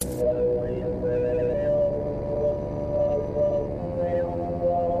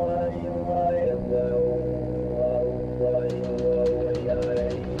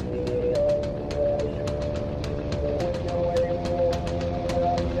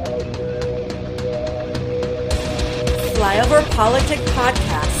Flyover Politic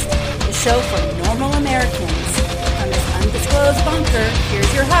Podcast, the show for normal Americans. From this undisclosed bunker,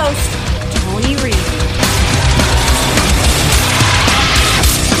 here's your host, Tony Reed.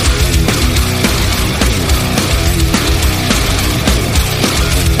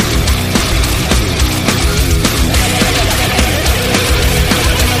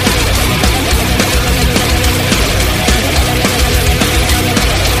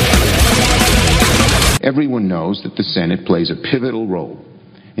 Everyone knows that the Senate plays a pivotal role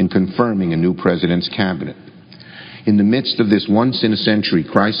in confirming a new president's cabinet. In the midst of this once-in-a-century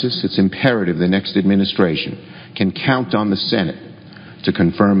crisis, it's imperative the next administration can count on the Senate to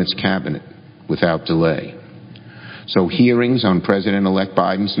confirm its cabinet without delay. So hearings on President-elect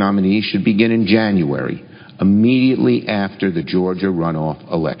Biden's nominees should begin in January, immediately after the Georgia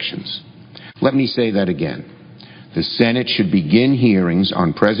runoff elections. Let me say that again. The Senate should begin hearings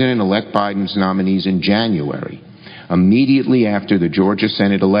on President-elect Biden's nominees in January, immediately after the Georgia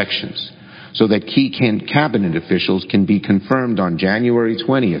Senate elections, so that key cabinet officials can be confirmed on January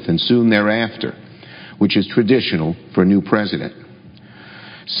 20th and soon thereafter, which is traditional for a new president.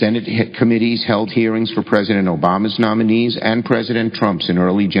 Senate committees held hearings for President Obama's nominees and President Trump's in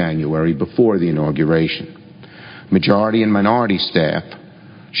early January before the inauguration. Majority and minority staff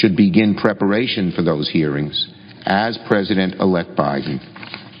should begin preparation for those hearings as President-elect Biden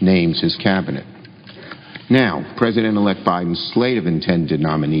names his cabinet. Now, President-elect Biden's slate of intended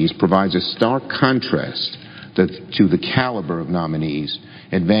nominees provides a stark contrast to the caliber of nominees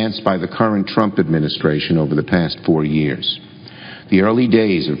advanced by the current Trump administration over the past 4 years. The early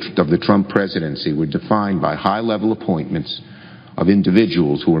days of the Trump presidency were defined by high-level appointments of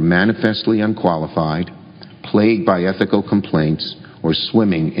individuals who were manifestly unqualified, plagued by ethical complaints, or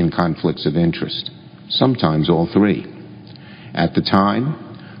swimming in conflicts of interest. Sometimes all three. At the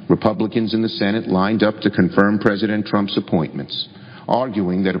time, Republicans in the Senate lined up to confirm President Trump's appointments,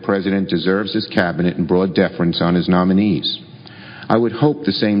 arguing that a president deserves his cabinet and broad deference on his nominees. I would hope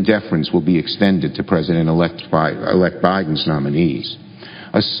the same deference will be extended to President-elect Biden's nominees,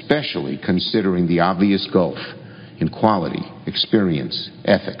 especially considering the obvious gulf in quality, experience,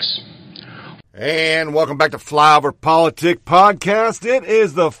 ethics. And welcome back to Flyover Politic Podcast. It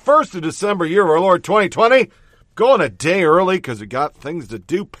is the 1st of December, year of our Lord 2020. Going a day early because we got things to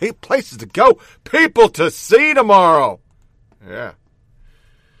do, places to go, people to see tomorrow. Yeah.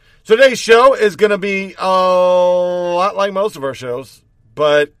 So today's show is going to be a lot like most of our shows,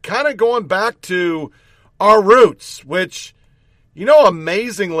 but kind of going back to our roots, which, you know,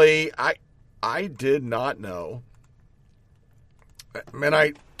 amazingly, I did not know. Man,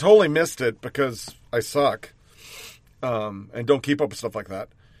 I totally missed it because I suck and don't keep up with stuff like that.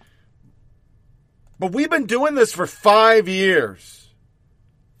 But we've been doing this for 5 years.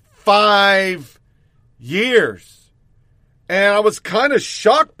 5 years. And I was kind of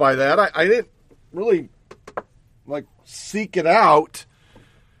shocked by that. I didn't really, seek it out.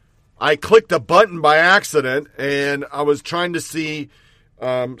 I clicked a button by accident, and I was trying to see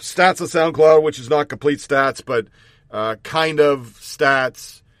stats of SoundCloud, which is not complete stats, but kind of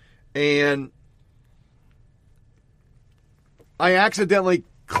stats. And I accidentally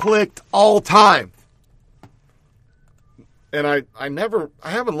clicked all time. And I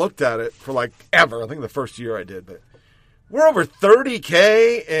haven't looked at it for ever. I think the first year I did, but we're over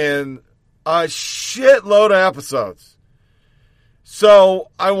 30K and a shitload of episodes. So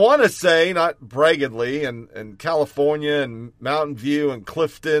I want to say, not braggedly, and California and Mountain View and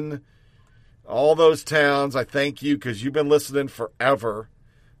Clifton, all those towns, I thank you because you've been listening forever.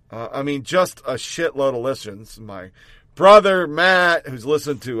 Just a shitload of listens. My brother, Matt, who's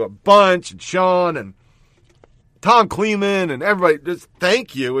listened to a bunch, and Sean, and Tom Kleeman, and everybody, just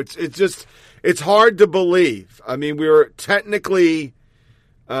thank you. It's hard to believe. We were technically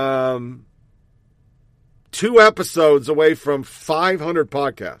 2 episodes away from 500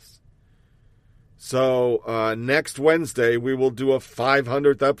 podcasts. So next Wednesday, we will do a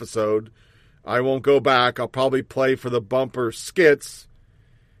 500th episode. I won't go back. I'll probably play for the bumper skits.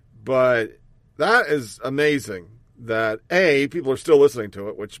 But that is amazing that, A, people are still listening to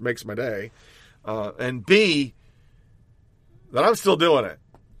it, which makes my day. And B, that I'm still doing it.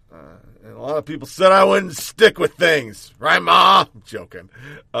 And a lot of people said I wouldn't stick with things. Right, Ma? I'm joking.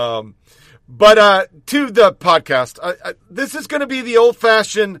 But to the podcast, this is going to be the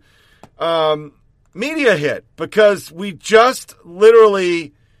old-fashioned media hit because we just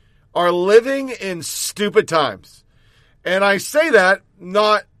literally are living in stupid times. And I say that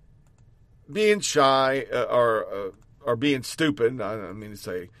not being shy or being stupid. I mean to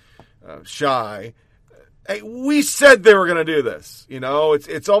say shy. Hey, we said they were going to do this. You know,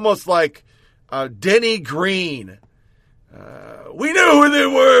 it's almost like Denny Green we knew who they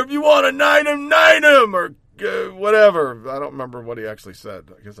were. If you want to knight them, or whatever. I don't remember what he actually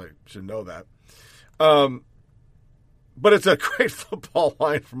said. I guess I should know that. But it's a great football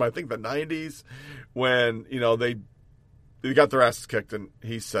line from, I think, the 90s when, they got their asses kicked, and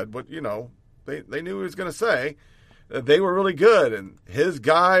he said, they knew what he was going to say. That they were really good, and his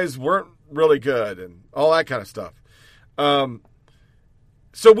guys weren't really good, and all that kind of stuff.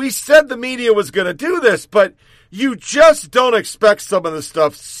 So we said the media was going to do this, but you just don't expect some of this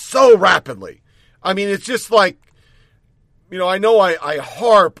stuff so rapidly. I mean, it's just like, I know I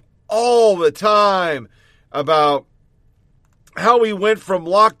harp all the time about how we went from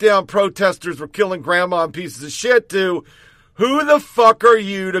lockdown protesters were killing grandma and pieces of shit to who the fuck are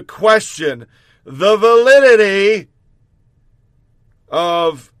you to question the validity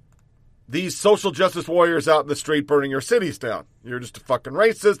of these social justice warriors out in the street burning your cities down? You're just a fucking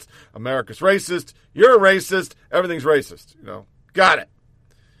racist. America's racist. You're a racist. Everything's racist. Got it.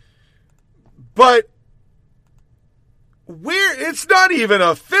 But it's not even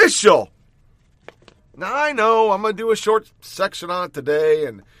official. Now, I know I'm going to do a short section on it today,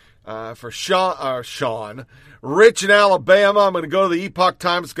 and for Sean, Rich in Alabama, I'm going to go to the Epoch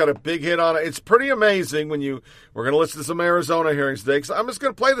Times. It's got a big hit on it. It's pretty amazing when we're going to listen to some Arizona hearings today, because I'm just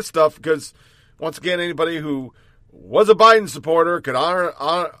going to play the stuff because, once again, anybody who was a Biden supporter could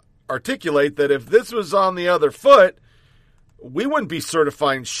articulate that if this was on the other foot, we wouldn't be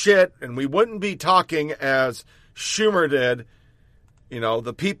certifying shit, and we wouldn't be talking as Schumer did.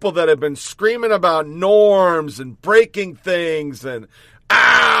 The people that have been screaming about norms and breaking things and,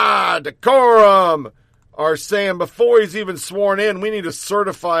 decorum, are saying before he's even sworn in, we need to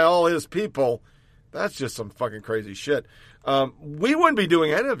certify all his people. That's just some fucking crazy shit. We wouldn't be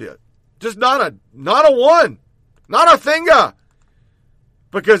doing any of it. Just not a one. Not a thinga.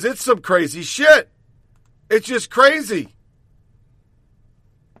 Because it's some crazy shit. It's just crazy.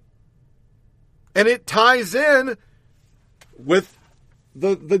 And it ties in with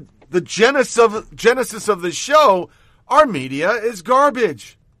the genesis of the show. Our media is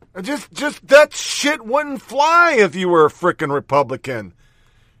garbage. Just that shit wouldn't fly if you were a frickin' Republican.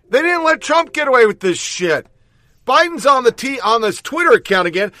 They didn't let Trump get away with this shit. Biden's on this Twitter account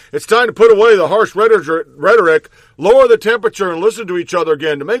again. It's time to put away the harsh rhetoric, lower the temperature, and listen to each other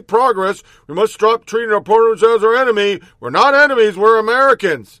again. To make progress, we must stop treating our opponents as our enemy. We're not enemies, we're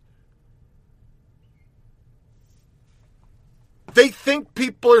Americans. They think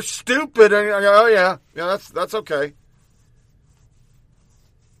people are stupid, and oh yeah, that's okay.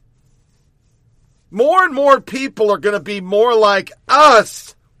 More and more people are going to be more like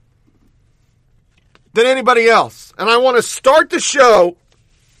us than anybody else. And I want to start the show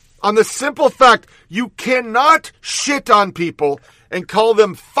on the simple fact you cannot shit on people and call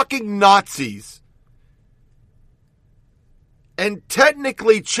them fucking Nazis and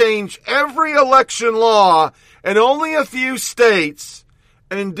technically change every election law in only a few states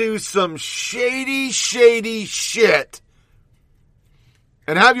and do some shady shit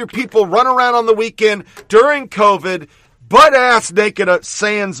and have your people run around on the weekend during COVID, butt-ass naked,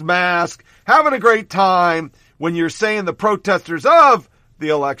 sans mask, having a great time when you're saying the protesters of the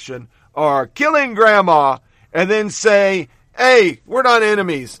election are killing grandma, and then say, hey, we're not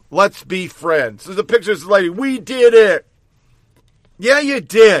enemies, let's be friends. There's a picture of this lady, we did it. Yeah, you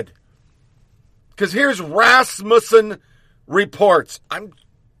did. Because here's Rasmussen reports.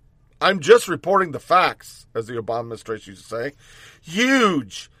 I'm just reporting the facts, as the Obama administration used to say.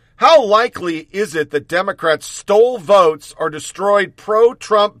 Huge. How likely is it that Democrats stole votes or destroyed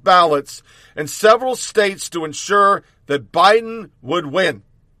pro-Trump ballots in several states to ensure that Biden would win?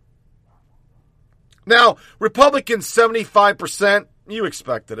 Now, Republicans 75%, you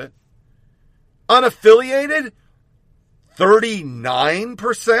expected it. Unaffiliated,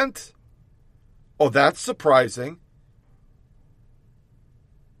 39%. Oh, that's surprising.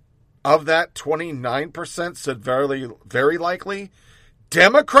 Of that, 29% said very likely.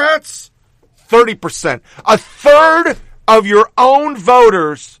 Democrats, 30%. A third of your own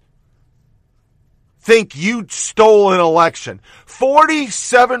voters think you stole an election.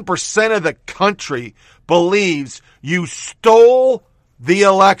 47% of the country believes you stole the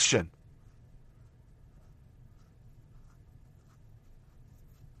election.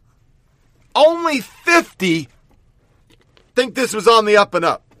 Only 50 think this was on the up and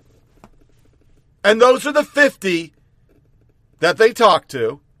up. And those are the 50 that they talked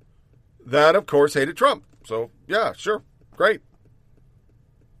to that, of course, hated Trump. So, yeah, sure. Great.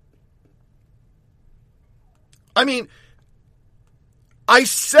 I mean, I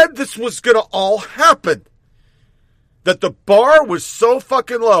said this was going to all happen. that the bar was so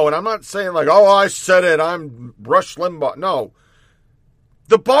fucking low, and I'm not saying like, oh, I said it, I'm Rush Limbaugh. No.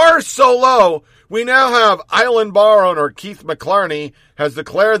 The bar is so low, we now have Island bar owner Keith McClarney has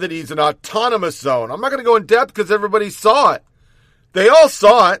declared that he's an autonomous zone. I'm not going to go in depth because everybody saw it. They all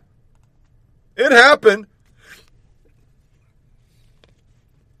saw it. It happened.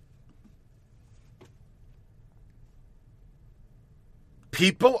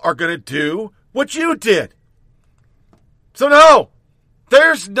 People are going to do what you did. So no,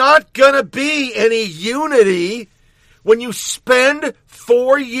 there's not going to be any unity when you spend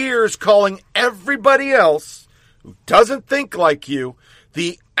 4 years calling everybody else who doesn't think like you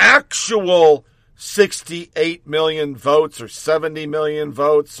the actual 68 million votes or 70 million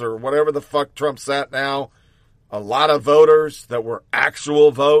votes or whatever the fuck Trump's at now. A lot of voters that were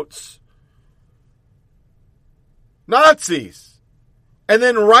actual votes. Nazis. And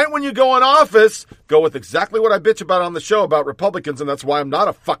then right when you go in office, go with exactly what I bitch about on the show about Republicans, and that's why I'm not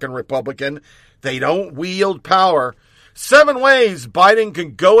a fucking Republican. They don't wield power. 7 ways Biden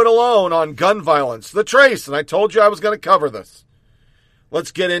can go it alone on gun violence. The trace, and I told you I was going to cover this.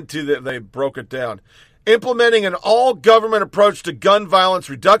 Let's get into it. They broke it down. Implementing an all-government approach to gun violence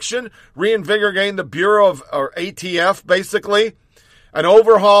reduction, reinvigorating the Bureau of, or ATF, basically. An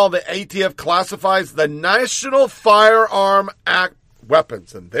overhaul, the ATF classifies the National Firearm Act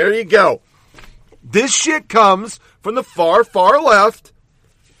weapons. And there you go. This shit comes from the far, far left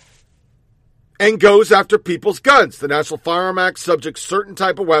and goes after people's guns. The National Firearm Act subjects certain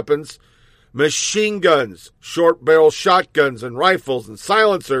type of weapons, machine guns, short barrel shotguns, and rifles and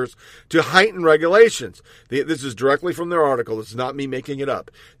silencers to heightened regulations. This is directly from their article. This is not me making it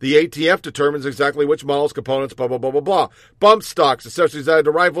up. The ATF determines exactly which models, components, blah, blah, blah, blah, blah. Bump stocks, accessories added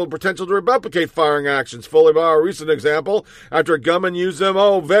to rifle, potential to replicate firing actions. Fully by a recent example, after a gunman used them,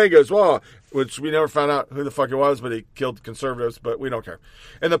 Vegas, which we never found out who the fuck it was, but he killed conservatives, but we don't care.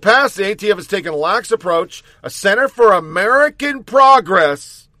 In the past, the ATF has taken a lax approach. A Center for American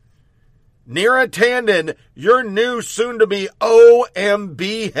Progress, Neera Tanden, your new soon-to-be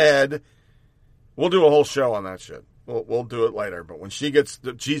OMB head. We'll do a whole show on that shit. We'll do it later. But when she gets,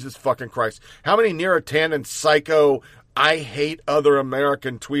 Jesus fucking Christ. How many Neera Tanden psycho, I hate other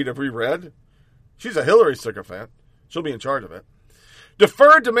American tweet have we read? She's a Hillary sycophant. She'll be in charge of it.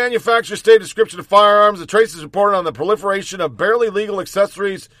 Deferred to manufacturer state description of firearms. The trace is reported on the proliferation of barely legal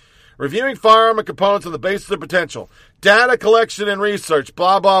accessories. Reviewing firearm and components on the basis of potential. Data collection and research.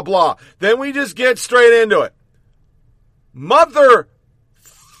 Blah, blah, blah. Then we just get straight into it. Mother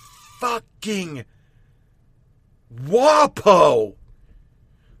fucking WAPO.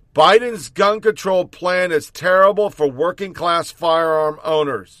 Biden's gun control plan is terrible for working class firearm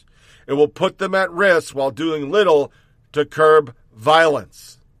owners. It will put them at risk while doing little to curb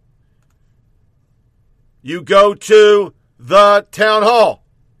violence. You go to the town hall.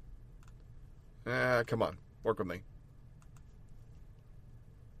 Come on. Work with me.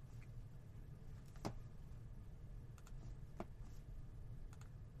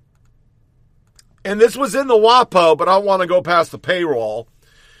 And this was in the WAPO, but I don't want to go past the payroll.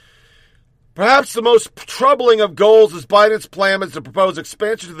 Perhaps the most troubling of goals is Biden's plan is to propose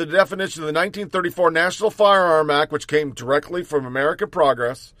expansion to the definition of the 1934 National Firearm Act, which came directly from American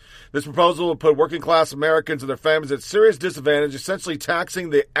Progress. This proposal will put working-class Americans and their families at serious disadvantage, essentially taxing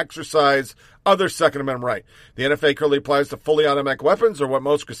the exercise of their Second Amendment right. The NFA currently applies to fully automatic weapons, or what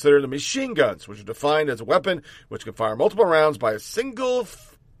most consider the machine guns, which are defined as a weapon which can fire multiple rounds by a single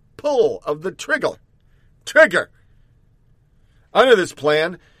pull of the trigger. Under this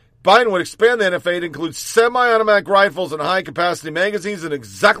plan, Biden would expand the NFA to include semi-automatic rifles and high-capacity magazines, and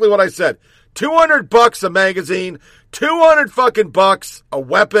exactly what I said. $200 a magazine, $200 a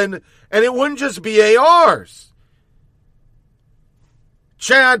weapon, and it wouldn't just be ARs.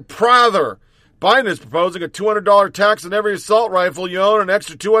 Chad Prather. Biden is proposing a $200 tax on every assault rifle you own, an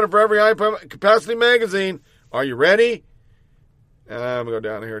extra $200 for every high-capacity magazine. Are you ready? I'm going to go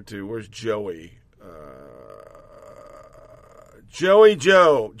down here too. Where's Joey? Johnny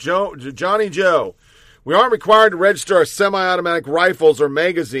Joe. We aren't required to register our semi-automatic rifles or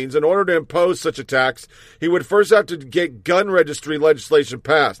magazines. In order to impose such a tax, he would first have to get gun registry legislation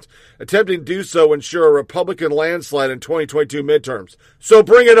passed. Attempting to do so would ensure a Republican landslide in 2022 midterms. So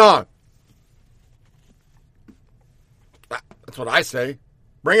bring it on. That's what I say.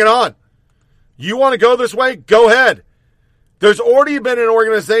 Bring it on. You want to go this way? Go ahead. There's already been an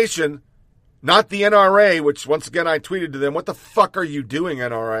organization, not the NRA, which once again I tweeted to them, what the fuck are you doing,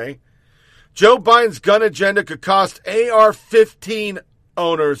 NRA? Joe Biden's gun agenda could cost AR-15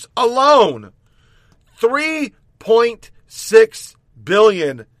 owners alone $3.6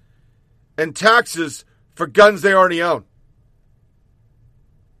 billion and taxes for guns they already own.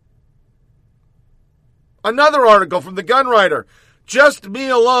 Another article from the Gun Writer. Just me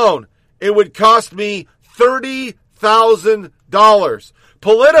alone, it would cost me $30,000.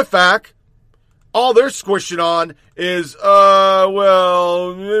 PolitiFact, all they're squishing on is,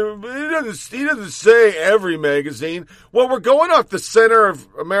 well, he doesn't say every magazine. Well, we're going off the Center of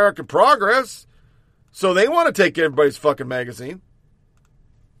American Progress, so they want to take everybody's fucking magazine.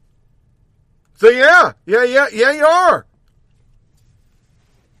 So yeah, you are.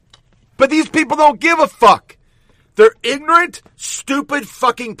 But these people don't give a fuck. They're ignorant, stupid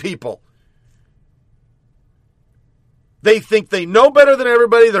fucking people. They think they know better than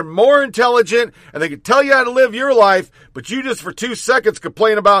everybody. They're more intelligent, and they can tell you how to live your life, but you just for 2 seconds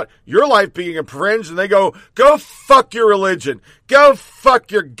complain about your life being infringed, and they go fuck your religion. Go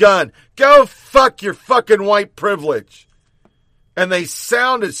fuck your gun. Go fuck your fucking white privilege. And they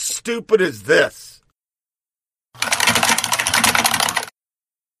sound as stupid as this.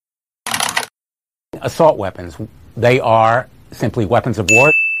 Assault weapons, they are simply weapons of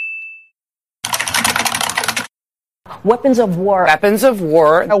war. Weapons of war. Weapons of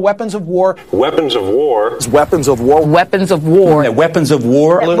war. Weapons of war. Weapons of war. Weapons of war. Weapons of war. Weapons of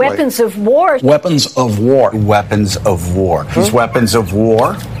war. Weapons of war. Weapons of war. Weapons of war. These weapons of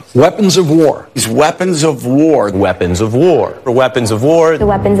war. Weapons of war. These weapons of war. Weapons of war. Weapons of war. The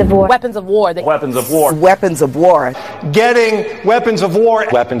weapons of war. Weapons of war. Weapons of war. Weapons of war. Getting weapons of war.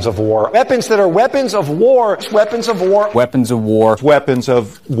 Weapons of war. Weapons that are weapons of war. Weapons of war. Weapons of war. Weapons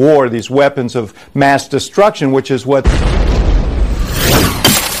of war. These weapons of mass destruction, which is what...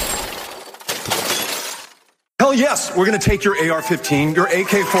 Hell yes, we're going to take your AR-15, your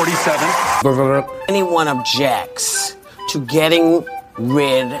AK-47. Anyone objects to getting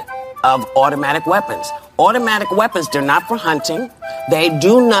rid of automatic weapons. Automatic weapons, they're not for hunting. They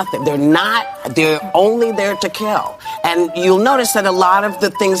do nothing. They're only there to kill. And you'll notice that a lot of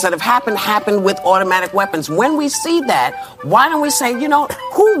the things that have happened with automatic weapons. When we see that, why don't we say,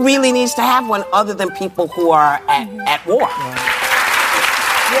 who really needs to have one other than people who are at war?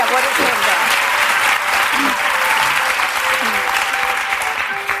 Yeah, what is that?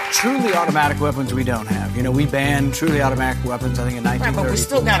 Truly automatic weapons we don't have. We banned truly automatic weapons, I think, in 1930. Right, but we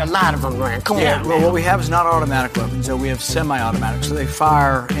still got a lot of them, man. Come on, well, man. what we have is not automatic weapons. So we have semi-automatic. So they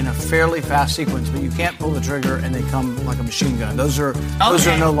fire in a fairly fast sequence, but you can't pull the trigger and they come like a machine gun. Those are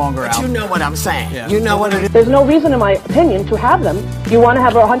no longer out. You know what I'm saying. Yeah. You know what it is. There's no reason, in my opinion, to have them. You want to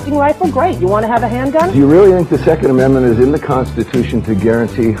have a hunting rifle? Great. You want to have a handgun? Do you really think the Second Amendment is in the Constitution to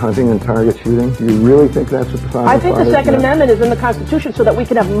guarantee hunting and target shooting? Do you really think that's what the founding I think the Second Amendment is in the Constitution so that we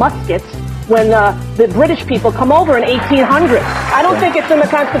can have muskets when the British people come over in 1800. I don't think it's in the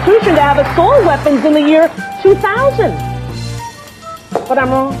Constitution to have assault weapons in the year 2000. But I'm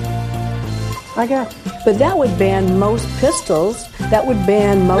wrong, I guess. But that would ban most pistols. That would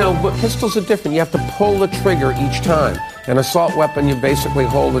ban most... No, but pistols are different. You have to pull the trigger each time. An assault weapon, you basically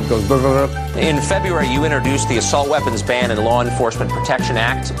hold it, goes... Blah, blah, blah. In February, you introduced the Assault Weapons Ban and Law Enforcement Protection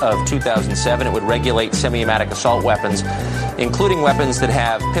Act of 2007. It would regulate semi-automatic assault weapons, including weapons that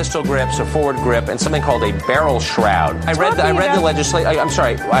have pistol grips, a forward grip, and something called a barrel shroud. I read the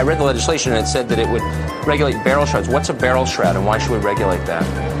legislation, and it said that it would regulate barrel shrouds. What's a barrel shroud, and why should we regulate that?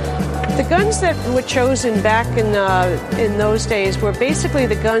 The guns that were chosen back in those days were basically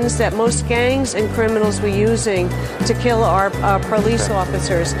the guns that most gangs and criminals were using to kill our police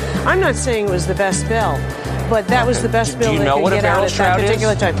officers. I'm not saying it was the best bill, but that was the best bill they could get out at that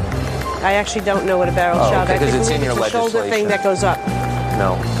particular time. I actually don't know what a barrel shroud is. Because it's in your legislation. It's a shoulder thing that goes up.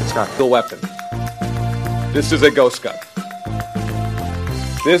 No, it's not. The weapon. This is a ghost gun.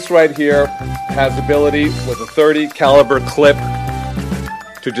 This right here has ability with a .30 caliber clip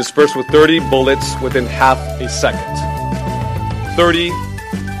to disperse with 30 bullets within half a second. 30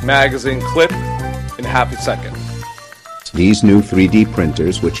 magazine clip in half a second. These new 3D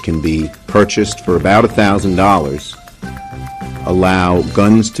printers, which can be purchased for about $1,000, allow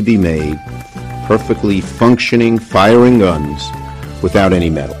guns to be made, perfectly functioning, firing guns, without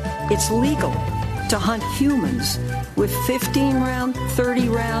any metal. It's legal to hunt humans with 15-round,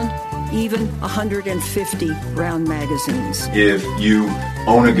 30-round, even 150-round magazines. If you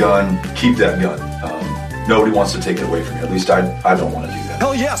own a gun, keep that gun. Nobody wants to take it away from you. At least I don't want to do that.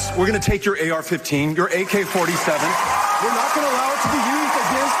 Hell yes, we're going to take your AR-15, your AK-47. We're not going to allow it to be used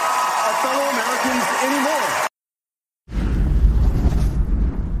against our fellow Americans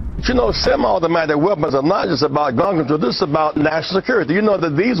anymore. Semi-automatic weapons are not just about gun control. This is about national security. You know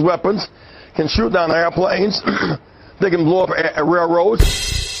that these weapons can shoot down airplanes. They can blow up railroads.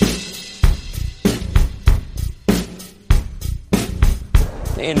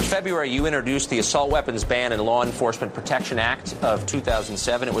 In February, you introduced the Assault Weapons Ban and Law Enforcement Protection Act of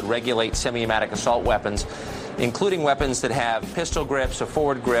 2007. It would regulate semi-automatic assault weapons, including weapons that have pistol grips, a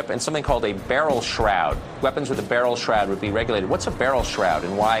forward grip, and something called a barrel shroud. Weapons with a barrel shroud would be regulated. What's a barrel shroud,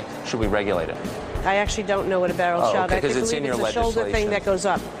 and why should we regulate it? I actually don't know what a barrel shroud is. Because it's in your legislation. It's a shoulder thing that goes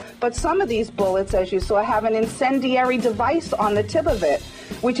up. But some of these bullets, as you saw, have an incendiary device on the tip of it,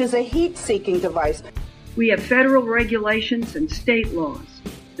 which is a heat-seeking device. We have federal regulations and state laws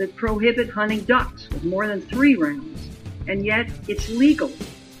that prohibit hunting ducks with more than 3 rounds, and yet it's legal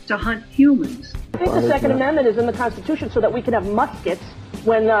to hunt humans. I think the Second Amendment is in the Constitution so that we can have muskets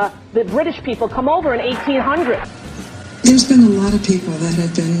when the British people come over in 1800. There's been a lot of people that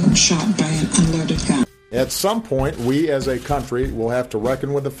have been shot by an unloaded gun. At some point, we as a country will have to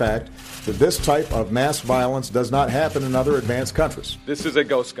reckon with the fact that this type of mass violence does not happen in other advanced countries. This is a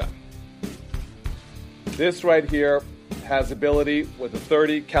ghost gun. This right here has ability with a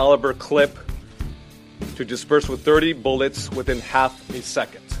 .30 caliber clip to disperse with 30 bullets within half a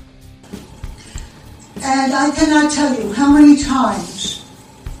second. And I cannot tell you how many times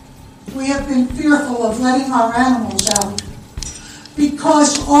we have been fearful of letting our animals out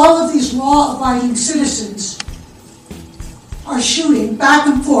because all of these law-abiding citizens are shooting back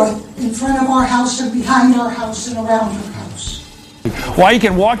and forth in front of our house and behind our house and around our house. Why you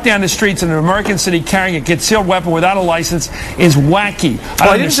can walk down the streets in an American city carrying a concealed weapon without a license is wacky.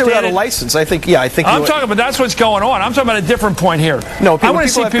 I didn't say without a license. I'm talking about that's what's going on. I'm talking about a different point here. No, I want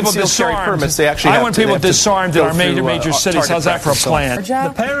to see have people disarmed. Permits, they actually I want people disarmed in our major cities. How's that for a plan?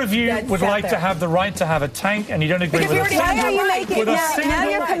 The pair of you would like to have the right to have a tank, and you don't agree with it. Why are you making now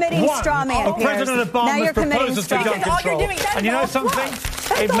you're committing straw man of President Obama's proposals for gun control. And you know something?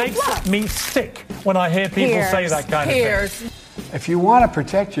 It makes me sick when I hear people say that kind of thing. If you want to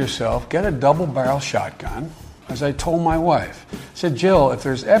protect yourself, get a double-barrel shotgun. As I told my wife, I said, Jill, if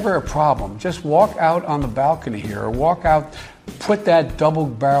there's ever a problem, just walk out on the balcony here, or walk out, put that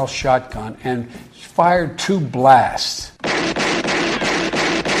double-barrel shotgun, and fire 2 blasts.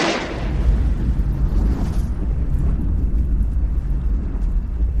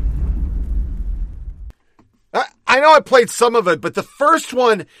 I know I played some of it, but the first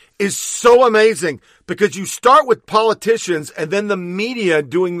one is so amazing because you start with politicians and then the media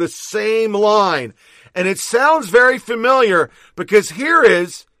doing the same line. And it sounds very familiar because here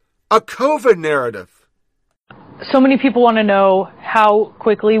is a COVID narrative. So many people want to know how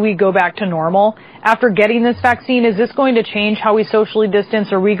quickly we go back to normal. After getting this vaccine, is this going to change how we socially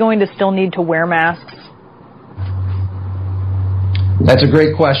distance? Are we going to still need to wear masks? That's a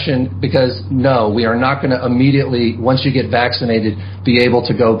great question because, no, we are not going to immediately, once you get vaccinated, be able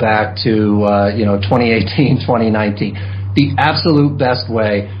to go back to, 2018, 2019. The absolute best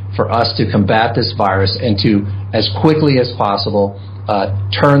way for us to combat this virus and to, as quickly as possible,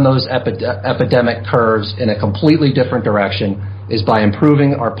 turn those epidemic curves in a completely different direction is by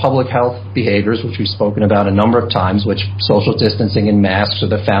improving our public health behaviors, which we've spoken about a number of times, which social distancing and masks are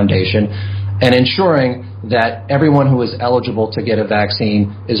the foundation, and ensuring that everyone who is eligible to get a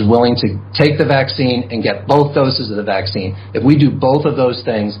vaccine is willing to take the vaccine and get both doses of the vaccine. If we do both of those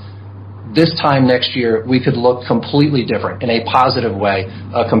things, this time next year, we could look completely different in a positive way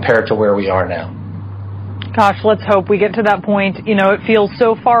compared to where we are now. Gosh, let's hope we get to that point. You know, it feels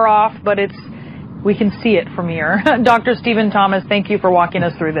so far off, but we can see it from here. Dr. Stephen Thomas, thank you for walking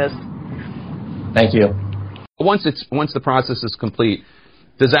us through this. Thank you. Once the process is complete,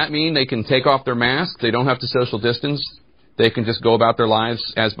 does that mean they can take off their mask? They don't have to social distance? They can just go about their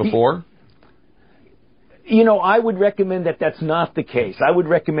lives as before? You know, I would recommend that that's not the case. I would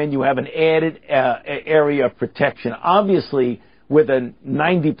recommend you have an added area of protection. Obviously, with a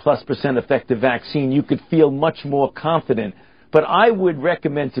 90+% effective vaccine, you could feel much more confident. But I would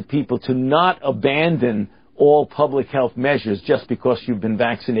recommend to people to not abandon all public health measures just because you've been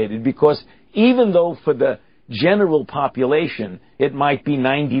vaccinated. Because even though for the general population it might be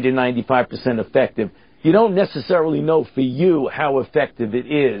 90 to 95% effective, you don't necessarily know for you how effective it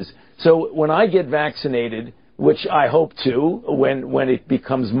is. So when I get vaccinated, which I hope to, when it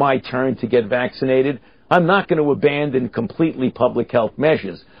becomes my turn to get vaccinated, I'm not going to abandon completely public health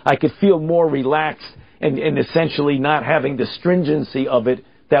measures. I could feel more relaxed and essentially not having the stringency of it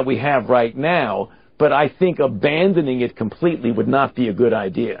that we have right now. But I think abandoning it completely would not be a good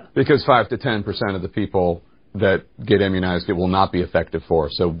idea. Because 5 to 10% of the people that get immunized, it will not be effective for.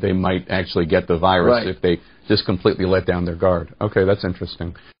 So they might actually get the virus if they just completely let down their guard. Okay, that's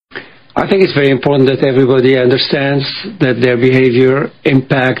interesting. I think it's very important that everybody understands that their behavior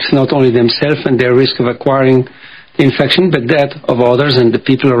impacts not only themselves and their risk of acquiring the infection, but that of others and the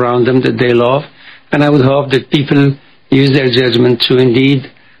people around them that they love. And I would hope that people use their judgment to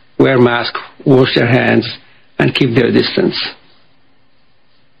indeed wear masks, wash their hands, and keep their distance.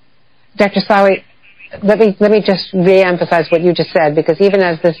 Dr. Slaoui, let me just re-emphasize what you just said, because even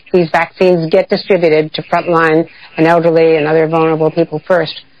as these vaccines get distributed to frontline and elderly and other vulnerable people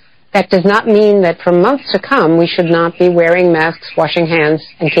first, that does not mean that for months to come we should not be wearing masks, washing hands,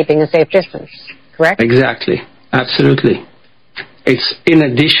 and keeping a safe distance, correct? Exactly. Absolutely. It's in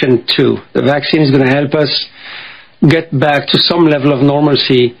addition to. The vaccine is going to help us get back to some level of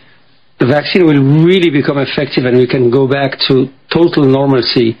normalcy. The vaccine will really become effective and we can go back to total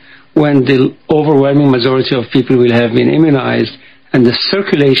normalcy when the overwhelming majority of people will have been immunized and the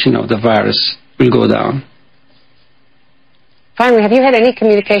circulation of the virus will go down. Finally, have you had any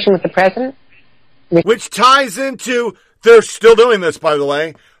communication with the president? Which ties into, they're still doing this, by the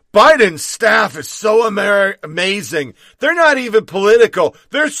way. Biden's staff is so amazing. They're not even political.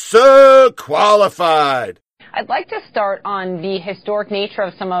 They're so qualified. I'd like to start on the historic nature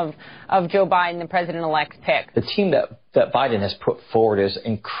of some of Joe Biden, the president-elect's pick. The team that Biden has put forward is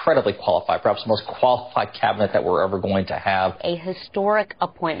incredibly qualified, perhaps the most qualified cabinet that we're ever going to have. A historic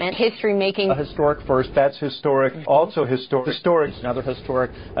appointment, history-making. A historic first, that's historic. Also historic, another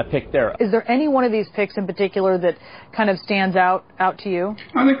historic pick there. Is there any one of these picks in particular that kind of stands out to you?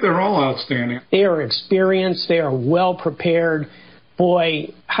 I think they're all outstanding. They are experienced. They are well prepared.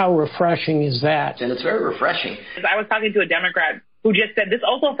 Boy, how refreshing is that? And it's very refreshing. I was talking to a Democrat who just said this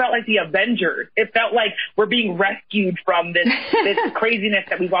also felt like the Avengers. It felt like we're being rescued from this craziness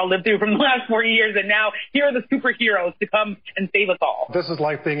that we've all lived through from the last 4 years, and now here are the superheroes to come and save us all. This is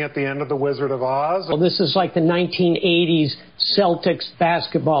like being at the end of The Wizard of Oz. Well, this is like the 1980s Celtics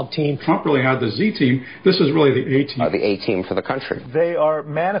basketball team. Trump really had the Z team. This is really the A team. The A team for the country. They are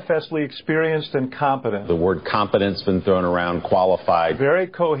manifestly experienced and competent. The word competence been thrown around, qualified. Very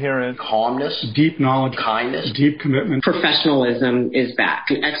coherent. Calmness. Deep knowledge. Kindness. Deep commitment. Professionalism is back.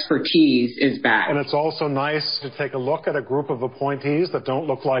 Expertise is back. And it's also nice to take a look at a group of appointees that don't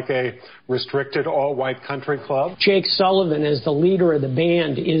look like a restricted all-white country club. Jake Sullivan, as the leader of the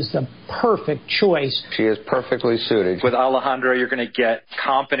band, is the perfect choice. She is perfectly suited. With Alejandra, you're going to get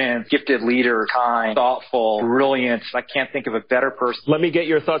competent, gifted leader, kind, thoughtful, brilliant. I can't think of a better person. Let me get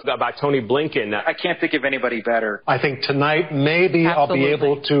your thoughts about Tony Blinken. I can't think of anybody better. I think tonight maybe Absolutely. I'll be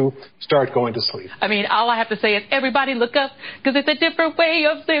able to start going to sleep. I mean, all I have to say is everybody look up, because it's a different way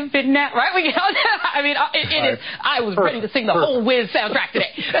of living now, right? I mean, it is. I was ready to sing the whole Wiz soundtrack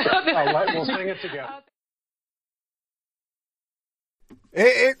today. All right, we'll sing it together.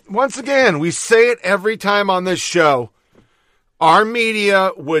 Once again, we say it every time on this show. Our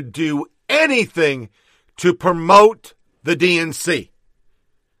media would do anything to promote the DNC.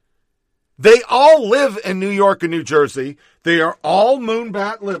 They all live in New York and New Jersey. They are all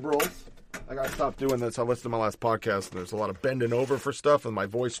moonbat liberals. I gotta stop doing this. I listened to my last podcast, and there's a lot of bending over for stuff, and my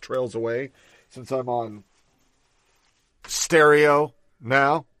voice trails away since I'm on stereo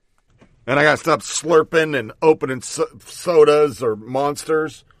now. And I gotta stop slurping and opening sodas or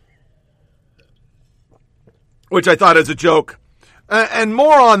Monsters, which I thought is a joke. And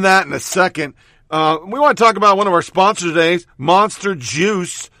more on that in a second. We want to talk about one of our sponsors today, Monster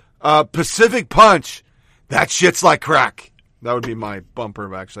Juice, Pacific Punch. That shit's like crack. That would be my bumper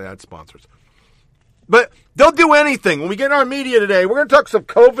if I actually had sponsors. But they'll do anything. When we get in our media today, we're going to talk some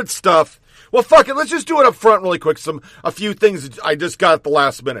COVID stuff. Well, fuck it. Let's just do it up front really quick. A few things I just got at the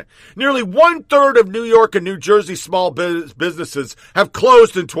last minute. Nearly 1/3 of New York and New Jersey small businesses have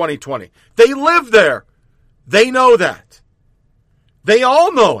closed in 2020. They live there. They know that. They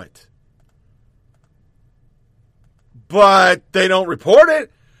all know it. But they don't report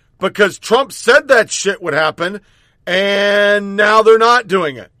it because Trump said that shit would happen, and now they're not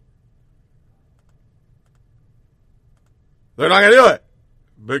doing it. They're not going to do it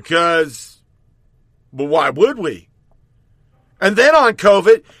because, well, why would we? And then on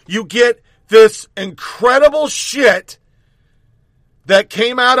COVID, you get this incredible shit that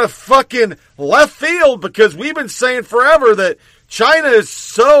came out of fucking left field because we've been saying forever that China is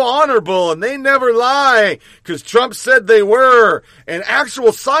so honorable and they never lie because Trump said they were. And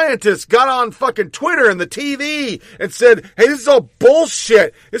actual scientists got on fucking Twitter and the TV and said, hey, this is all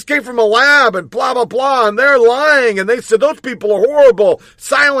bullshit. This came from a lab and blah, blah, blah. And they're lying. And they said, those people are horrible.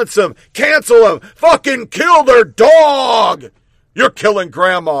 Silence them. Cancel them. Fucking kill their dog. You're killing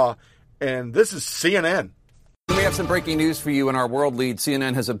grandma. And this is CNN. We have some breaking news for you in our world lead.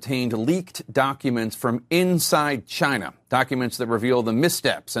 CNN has obtained leaked documents from inside China, documents that reveal the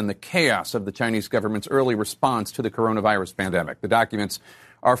missteps and the chaos of the Chinese government's early response to the coronavirus pandemic. The documents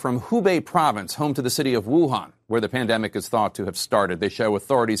are from Hubei province, home to the city of Wuhan, where the pandemic is thought to have started. They show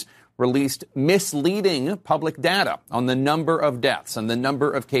authorities released misleading public data on the number of deaths and the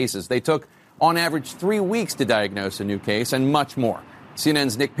number of cases. They took, on average, 3 weeks to diagnose a new case and much more.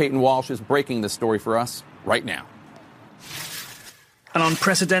 CNN's Nick Payton-Walsh is breaking this story for us right now. An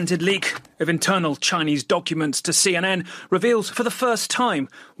unprecedented leak of internal Chinese documents to CNN reveals for the first time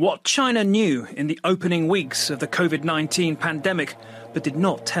what China knew in the opening weeks of the COVID-19 pandemic, but did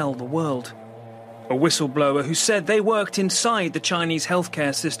not tell the world. A whistleblower who said they worked inside the Chinese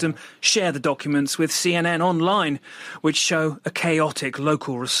healthcare system shared the documents with CNN online, which show a chaotic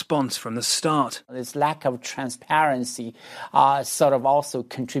local response from the start. This lack of transparency sort of also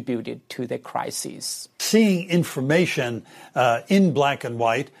contributed to the crisis. Seeing information in black and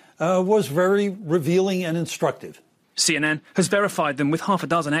white was very revealing and instructive. CNN has verified them with half a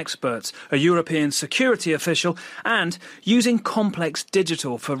dozen experts, a European security official, and using complex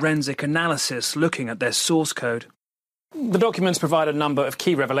digital forensic analysis looking at their source code. The documents provide a number of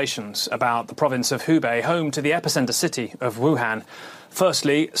key revelations about the province of Hubei, home to the epicenter city of Wuhan.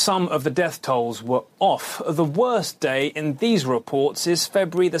 Firstly, some of the death tolls were off. The worst day in these reports is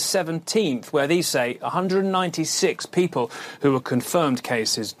February the 17th, where these say 196 people who were confirmed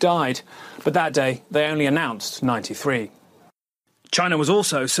cases died. But that day, they only announced 93. China was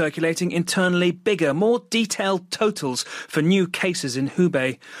also circulating internally bigger, more detailed totals for new cases in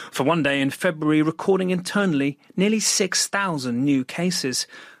Hubei. For one day in February, recording internally nearly 6,000 new cases.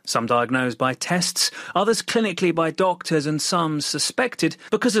 Some diagnosed by tests, others clinically by doctors, and some suspected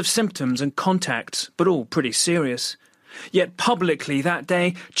because of symptoms and contacts, but all pretty serious. Yet publicly that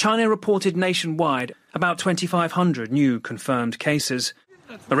day, China reported nationwide about 2,500 new confirmed cases.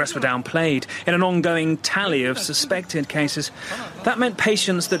 The rest were downplayed in an ongoing tally of suspected cases. That meant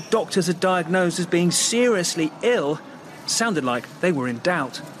patients that doctors had diagnosed as being seriously ill sounded like they were in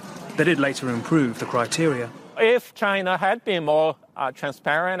doubt. They did later improve the criteria. If China had been more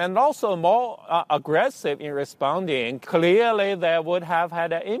transparent and also more aggressive in responding, clearly that would have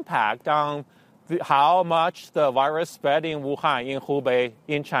had an impact on how much the virus spread in Wuhan, in Hubei,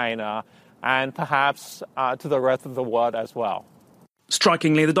 in China, and perhaps to the rest of the world as well.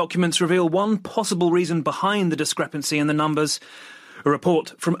 Strikingly, the documents reveal one possible reason behind the discrepancy in the numbers. A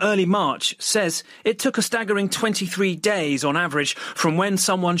report from early March says it took a staggering 23 days on average from when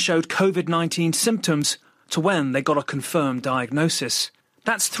someone showed COVID-19 symptoms to when they got a confirmed diagnosis.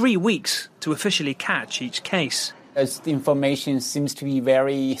 That's 3 weeks to officially catch each case. This information seems to be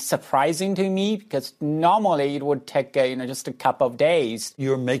very surprising to me because normally it would take just a couple of days.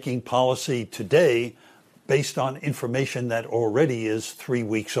 You're making policy today based on information that already is 3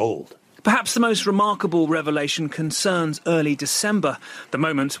 weeks old. Perhaps the most remarkable revelation concerns early December, the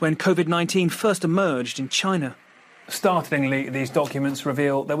moment when COVID-19 first emerged in China. Startlingly, these documents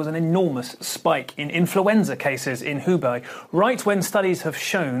reveal there was an enormous spike in influenza cases in Hubei, right when studies have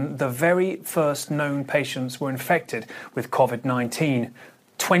shown the very first known patients were infected with COVID-19.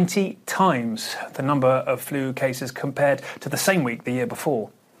 20 times the number of flu cases compared to the same week the year before.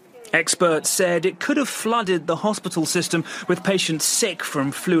 Experts said it could have flooded the hospital system with patients sick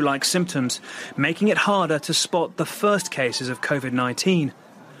from flu-like symptoms, making it harder to spot the first cases of COVID-19.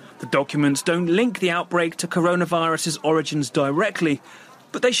 The documents don't link the outbreak to coronavirus's origins directly,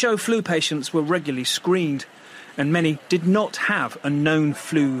 but they show flu patients were regularly screened, and many did not have a known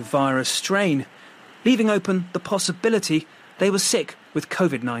flu virus strain, leaving open the possibility they were sick with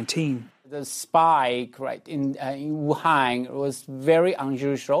COVID-19. The spike in Wuhan was very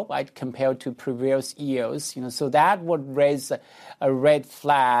unusual, right, compared to previous years. So that would raise a red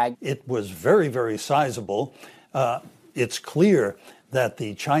flag. It was very, very sizable. It's clear that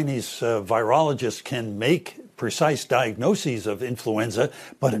the Chinese virologists can make precise diagnoses of influenza,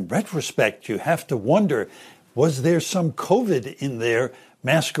 but in retrospect, you have to wonder, was there some COVID in there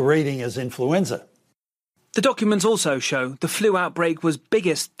masquerading as influenza? The documents also show the flu outbreak was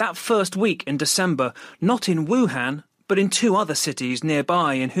biggest that first week in December, not in Wuhan, but in 2 other cities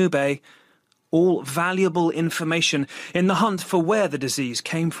nearby in Hubei. All valuable information in the hunt for where the disease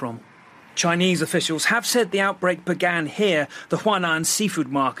came from. Chinese officials have said the outbreak began here, the Huanan seafood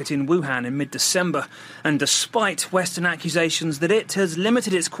market in Wuhan in mid-December. And despite Western accusations that it has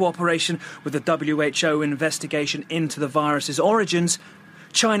limited its cooperation with the WHO investigation into the virus's origins,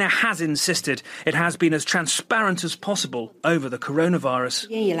 China has insisted it has been as transparent as possible over the coronavirus.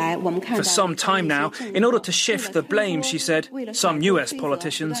 For some time now, in order to shift the blame, she said, some US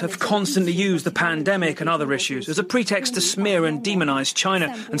politicians have constantly used the pandemic and other issues as a pretext to smear and demonize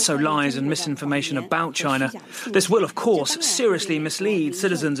China, and sow lies and misinformation about China. This will, of course, seriously mislead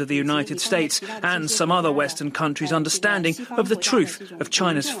citizens of the United States and some other Western countries' understanding of the truth of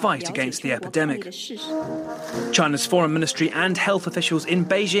China's fight against the epidemic. China's foreign ministry and health officials in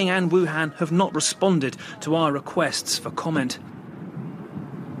Beijing and Wuhan have not responded to our requests for comment.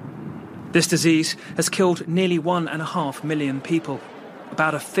 This disease has killed nearly 1.5 million people,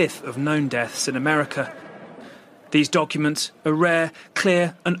 about a fifth of known deaths in America. These documents a rare,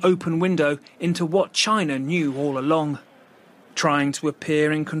 clear and open window into what China knew all along, trying to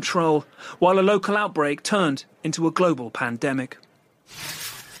appear in control, while a local outbreak turned into a global pandemic.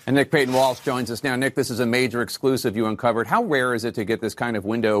 And Nick Payton-Walsh joins us now. Nick, this is a major exclusive you uncovered. How rare is it to get this kind of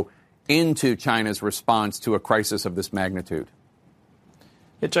window into China's response to a crisis of this magnitude?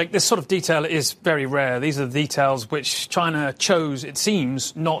 Yeah, Jake, this sort of detail is very rare. These are the details which China chose, it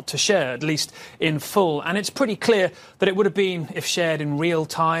seems, not to share, at least in full. And it's pretty clear that it would have been, if shared in real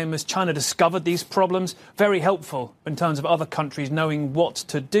time, as China discovered these problems, very helpful in terms of other countries knowing what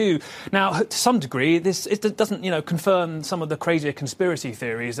to do. Now, to some degree, it doesn't, confirm some of the crazier conspiracy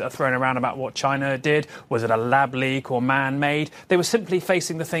theories that are thrown around about what China did. Was it a lab leak or man-made? They were simply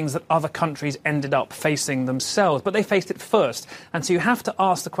facing the things that other countries ended up facing themselves. But they faced it first. And so you have to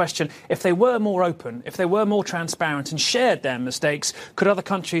ask the question, if they were more open, if they were more transparent and shared their mistakes, could other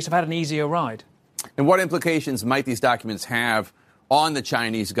countries have had an easier ride? And what implications might these documents have on the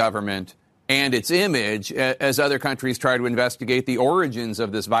Chinese government and its image as other countries try to investigate the origins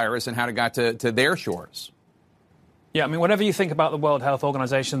of this virus and how it got to their shores? Yeah, whatever you think about the World Health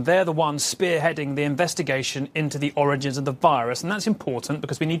Organization, they're the ones spearheading the investigation into the origins of the virus. And that's important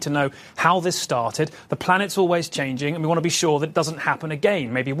because we need to know how this started. The planet's always changing, and we want to be sure that it doesn't happen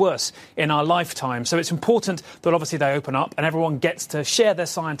again, maybe worse, in our lifetime. So it's important that obviously they open up and everyone gets to share their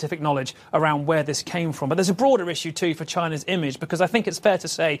scientific knowledge around where this came from. But there's a broader issue, too, for China's image, because I think it's fair to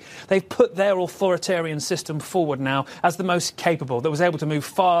say they've put their authoritarian system forward now as the most capable, that was able to move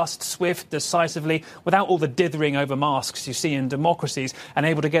fast, swift, decisively, without all the dithering over masks you see in democracies, and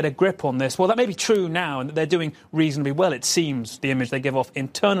able to get a grip on this. Well, that may be true now, and that they're doing reasonably well, it seems, the image they give off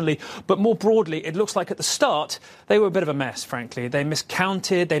internally. But more broadly, it looks like at the start, they were a bit of a mess, frankly. They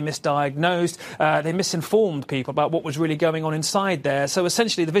miscounted, they misdiagnosed, they misinformed people about what was really going on inside there. So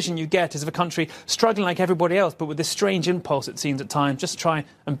essentially, the vision you get is of a country struggling like everybody else, but with this strange impulse, it seems at times, just to try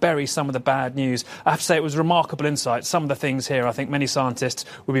and bury some of the bad news. I have to say, it was remarkable insight. Some of the things here, I think many scientists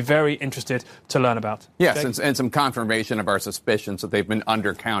would be very interested to learn about. Yes, and some confirmation of our suspicions that they've been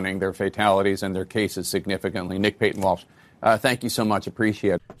undercounting their fatalities and their cases significantly. Nick Payton-Walsh, thank you so much.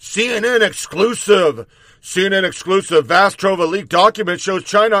 Appreciate it. CNN exclusive. CNN exclusive. Vast trove of leaked documents shows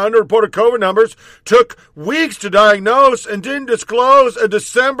China underreported COVID numbers took weeks to diagnose and didn't disclose a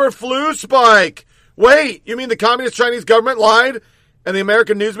December flu spike. Wait, you mean the Communist Chinese government lied and the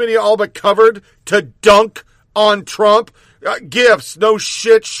American news media all but covered to dunk on Trump? Gifts. No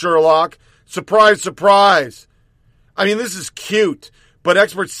shit, Sherlock. Surprise, surprise. This is cute, but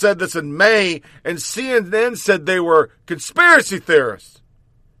experts said this in May, and CNN said they were conspiracy theorists.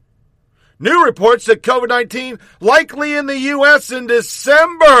 New reports said COVID-19 likely in the U.S. in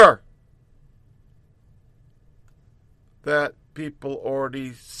December. That people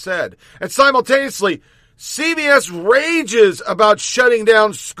already said. And simultaneously, CBS rages about shutting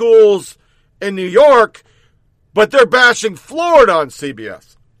down schools in New York, but they're bashing Florida on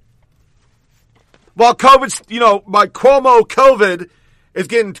CBS. While COVID's, my Cuomo COVID is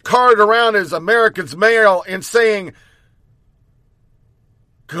getting carted around as America's mail and saying,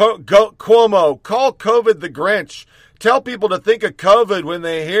 Cuomo, call COVID the Grinch. Tell people to think of COVID when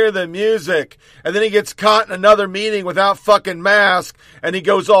they hear the music. And then he gets caught in another meeting without fucking mask, and he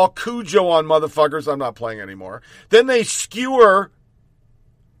goes all Cujo on motherfuckers. I'm not playing anymore. Then they skewer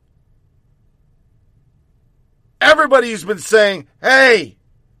everybody who's been saying, hey,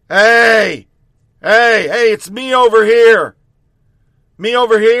 it's me over here. Me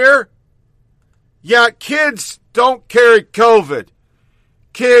over here? Yeah, kids don't carry COVID.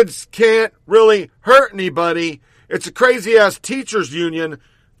 Kids can't really hurt anybody. It's a crazy-ass teachers union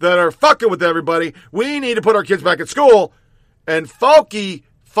that are fucking with everybody. We need to put our kids back at school. And Fauci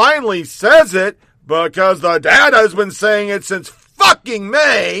finally says it because the dad has been saying it since fucking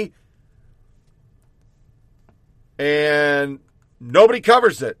May. And nobody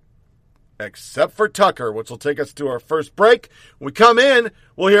covers it. Except for Tucker, which will take us to our first break. When we come in,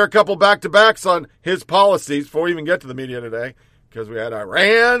 we'll hear a couple back-to-backs on his policies before we even get to the media today. because we had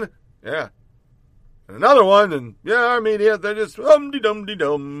Iran, yeah, and another one, and yeah, Armenia, they're just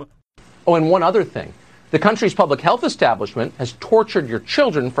dum-de-dum-de-dum. Oh, and one other thing. The country's public health establishment has tortured your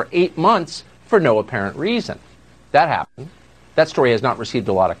children for 8 months for no apparent reason. That happened. That story has not received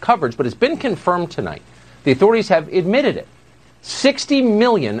a lot of coverage, but it's been confirmed tonight. The authorities have admitted it. 60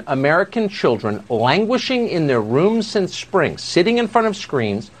 million American children languishing in their rooms since spring, sitting in front of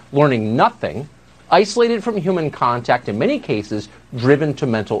screens, learning nothing, isolated from human contact, in many cases driven to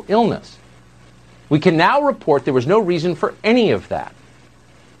mental illness. We can now report there was no reason for any of that.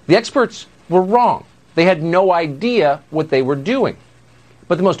 The experts were wrong. They had no idea what they were doing.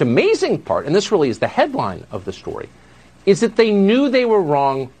 But the most amazing part, and this really is the headline of the story, is that they knew they were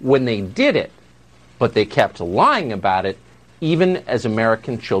wrong when they did it, but they kept lying about it even as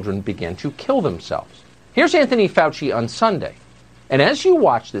American children began to kill themselves. Here's Anthony Fauci on Sunday. And as you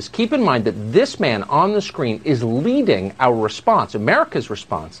watch this, keep in mind that this man on the screen is leading our response, America's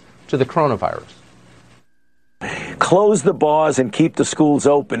response, to the coronavirus. Close the bars and keep the schools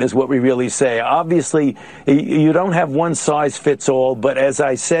open is what we really say. Obviously, you don't have one size fits all, but as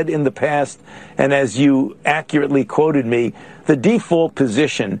I said in the past, and as you accurately quoted me, the default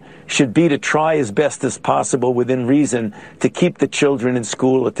position should be to try as best as possible within reason to keep the children in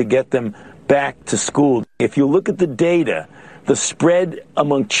school or to get them back to school. If you look at the data, the spread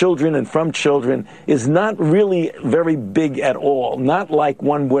among children and from children is not really very big at all, not like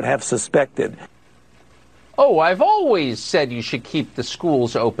one would have suspected. Oh, I've always said you should keep the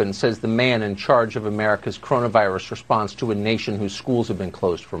schools open, says the man in charge of America's coronavirus response to a nation whose schools have been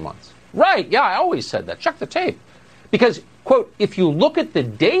closed for months. Right, yeah, I always said that. Check the tape. Because, quote, if you look at the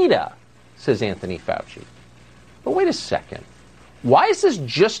data, says Anthony Fauci. But wait a second. Why is this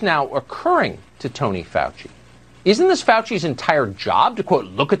just now occurring to Tony Fauci? Isn't this Fauci's entire job to, quote,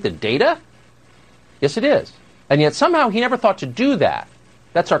 look at the data? Yes, it is. And yet somehow he never thought to do that.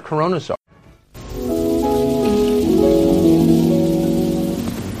 That's our corona czar.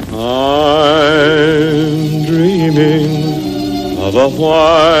 I'm dreaming of a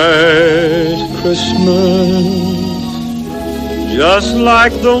white Christmas, just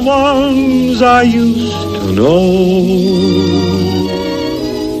like the ones I used to know.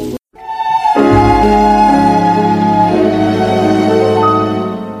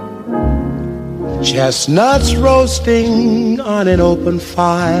 Chestnuts roasting on an open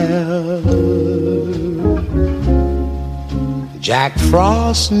fire, Jack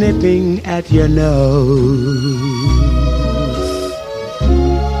Frost nipping at your nose,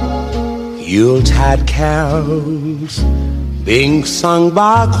 Yuletide carols being sung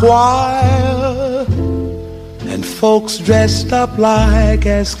by a choir, and folks dressed up like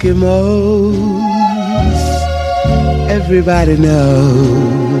Eskimos. Everybody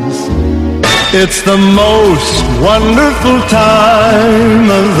knows it's the most wonderful time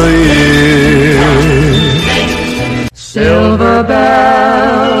of the year. Silver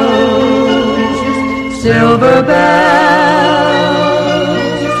bells, silver bells.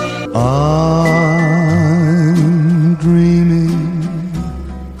 I'm dreaming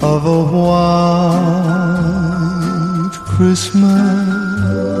of a white Christmas,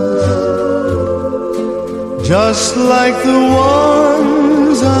 just like the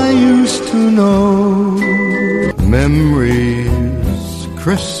ones I used to know. Memories,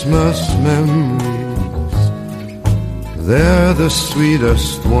 Christmas memories, they're the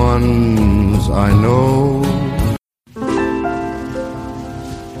sweetest ones I know.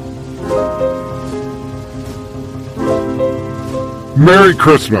 Merry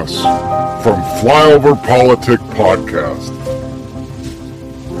Christmas from Flyover Politic Podcast.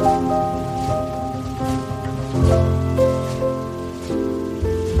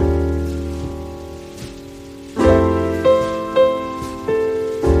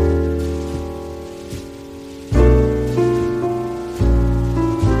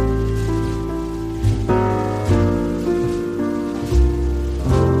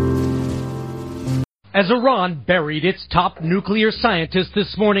 As Iran buried its top nuclear scientist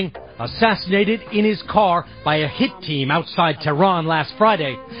this morning, assassinated in his car by a hit team outside Tehran last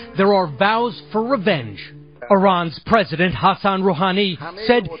Friday, there are vows for revenge. Iran's President Hassan Rouhani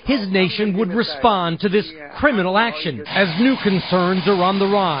said his nation would respond to this criminal action as new concerns are on the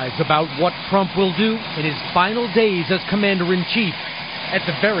rise about what Trump will do in his final days as commander-in-chief. At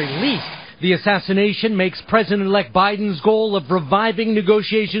the very least, the assassination makes President-elect Biden's goal of reviving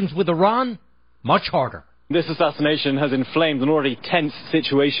negotiations with Iran much harder. This assassination has inflamed an already tense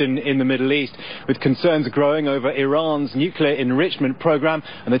situation in the Middle East, with concerns growing over Iran's nuclear enrichment program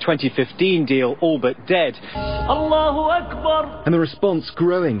and the 2015 deal all but dead. Allahu Akbar! And the response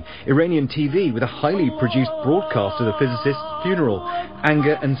growing. Iranian TV with a highly produced broadcast of the physicist's funeral.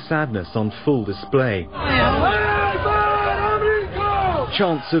 Anger and sadness on full display.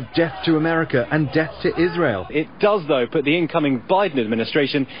 Chants of death to America and death to Israel. It does, though, put the incoming Biden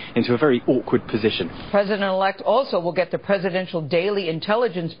administration into a very awkward position. President-elect also will get the presidential daily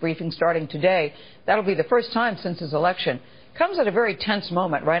intelligence briefing starting today. That'll be the first time since his election. Comes at a very tense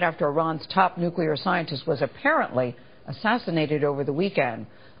moment right after Iran's top nuclear scientist was apparently assassinated over the weekend.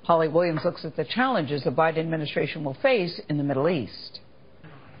 Holly Williams looks at the challenges the Biden administration will face in the Middle East.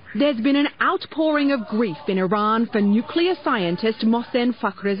 There's been an outpouring of grief in Iran for nuclear scientist Mohsen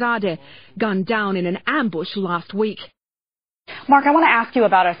Fakhrizadeh, gunned down in an ambush last week. Mark, I want to ask you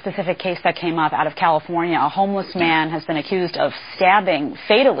about a specific case that came up out of California. A homeless man has been accused of stabbing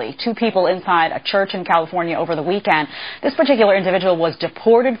fatally 2 people inside a church in California over the weekend. This particular individual was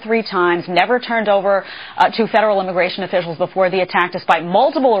deported 3 times, never turned over to federal immigration officials before the attack, despite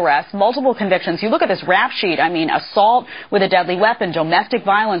multiple arrests, multiple convictions. You look at this rap sheet, I mean, assault with a deadly weapon, domestic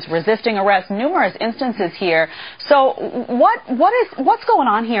violence, resisting arrest, numerous instances here. So what's going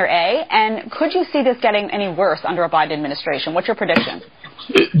on here, A? And could you see this getting any worse under a Biden administration? What's your prediction?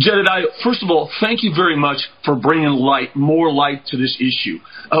 Jedediah, first of all, thank you very much for bringing more light to this issue.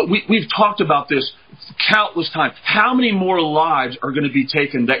 We've talked about this countless times. How many more lives are going to be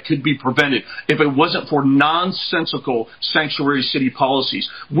taken that could be prevented if it wasn't for nonsensical sanctuary city policies?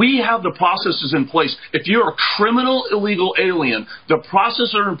 We have the processes in place. If you're a criminal illegal alien, the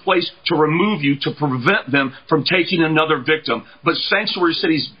processes are in place to remove you, to prevent them from taking another victim. But sanctuary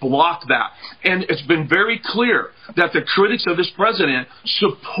cities block that. And it's been very clear that the critics of this president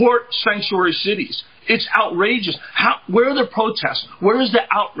support sanctuary cities. It's outrageous. Where are the protests? Where is the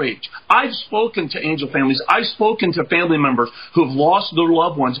outrage? I've spoken to angel families. I've spoken to family members who have lost their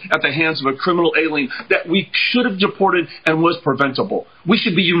loved ones at the hands of a criminal alien that we should have deported and was preventable. We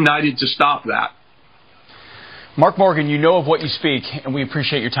should be united to stop that. Mark Morgan, you know of what you speak, and we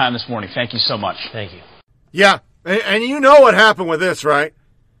appreciate your time this morning. Thank you so much. Thank you. Yeah, and you know what happened with this, right?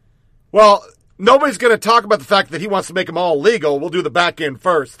 Well, nobody's going to talk about the fact that he wants to make them all legal. We'll do the back end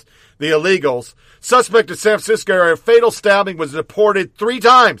first. The illegals. Suspect in San Francisco area, fatal stabbing, was deported 3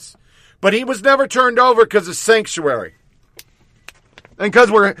 times. But he was never turned over because of sanctuary. And because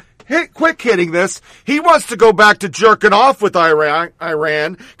we're quick hitting this, he wants to go back to jerking off with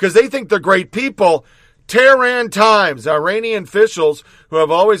Iran because they think they're great people. Tehran Times, Iranian officials who have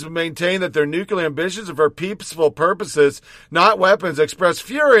always maintained that their nuclear ambitions are for peaceful purposes, not weapons, expressed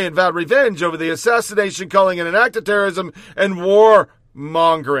fury and vowed revenge over the assassination, calling it an act of terrorism and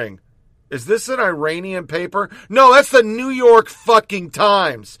warmongering. Is this an Iranian paper? No, that's the New York fucking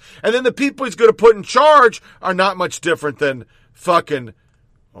Times. And then the people he's going to put in charge are not much different than fucking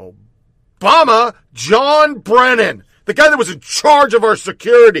Obama, John Brennan. The guy that was in charge of our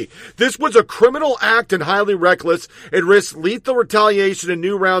security. This was a criminal act and highly reckless. It risks lethal retaliation and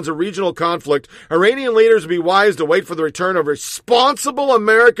new rounds of regional conflict. Iranian leaders would be wise to wait for the return of responsible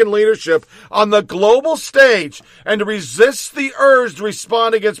American leadership on the global stage and to resist the urge to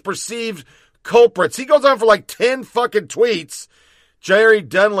respond against perceived culprits. He goes on for like 10 fucking tweets. Jerry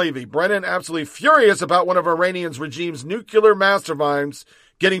Dunleavy, Brennan absolutely furious about one of Iranian's regime's nuclear masterminds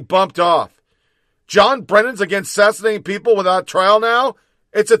getting bumped off. John Brennan's against assassinating people without trial now?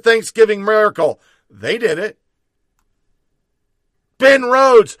 It's a Thanksgiving miracle. They did it. Ben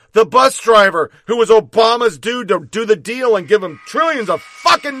Rhodes, the bus driver, who was Obama's dude to do the deal and give him trillions of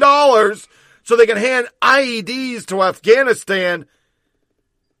fucking dollars so they can hand IEDs to Afghanistan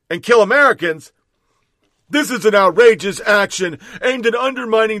and kill Americans. This is an outrageous action aimed at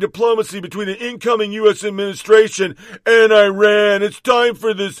undermining diplomacy between an incoming U.S. administration and Iran. It's time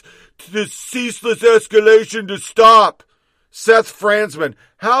for this ceaseless escalation to stop. Seth Franzman,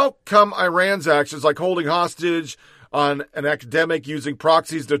 how come Iran's actions like holding hostage on an academic, using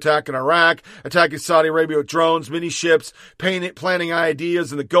proxies to attack in Iraq, attacking Saudi Arabia with drones, mini ships, planning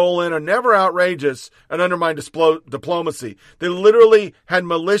ideas in the Golan are never outrageous and undermine diplomacy? They literally had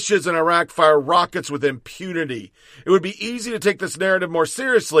militias in Iraq fire rockets with impunity. It would be easy to take this narrative more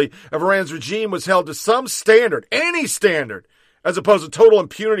seriously if Iran's regime was held to some standard, any standard, as opposed to total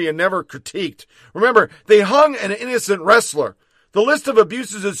impunity and never critiqued. Remember, they hung an innocent wrestler. The list of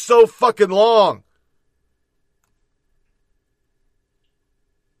abuses is so fucking long.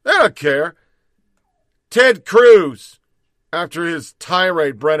 They don't care. Ted Cruz, after his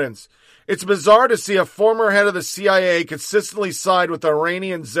tirade, Brennan's. It's bizarre to see a former head of the CIA consistently side with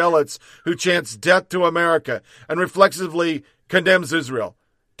Iranian zealots who chants death to America and reflexively condemns Israel.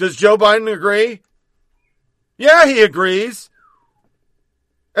 Does Joe Biden agree? Yeah, he agrees.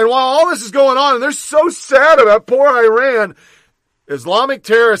 And while all this is going on, and they're so sad about poor Iran, Islamic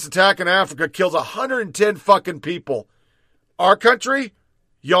terrorist attack in Africa kills 110 fucking people. Our country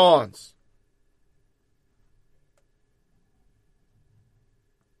yawns.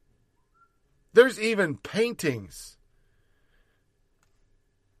 There's even paintings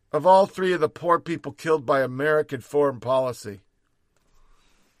of all three of the poor people killed by American foreign policy.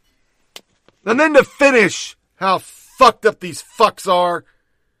 And then to finish how fucked up these fucks are,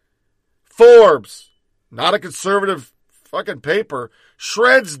 Forbes, not a conservative fucking paper,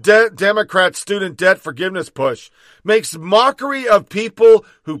 shreds Democrat student debt forgiveness push, makes mockery of people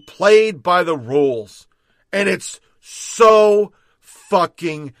who played by the rules. And it's so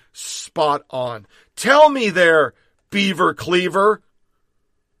fucking spot on. Tell me there, Beaver Cleaver.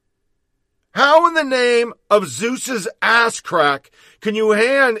 How in the name of Zeus's ass crack can you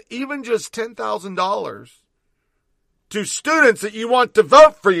hand even just $10,000 to students that you want to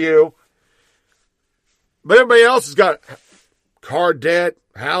vote for you, but everybody else has got car debt,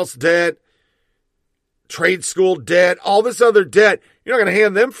 house debt, trade school debt, all this other debt? You're not going to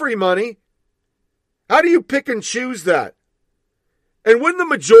hand them free money. How do you pick and choose that? And wouldn't the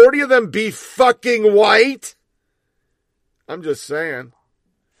majority of them be fucking white? I'm just saying.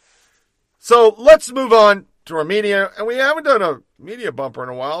 So let's move on to our media. And we haven't done a media bumper in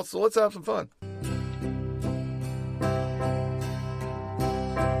a while, so let's have some fun.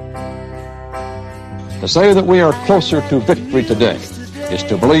 To say that we are closer to victory today is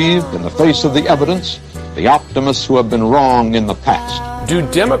to believe, in the face of the evidence, the optimists who have been wrong in the past. Do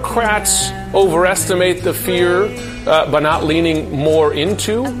Democrats overestimate the fear by not leaning more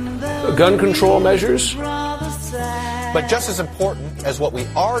into gun control measures? But just as important as what we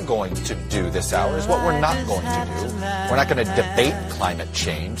are going to do this hour is what we're not going to do. We're not going to debate climate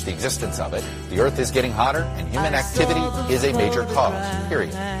change, the existence of it. The earth is getting hotter, and human activity is a major cause,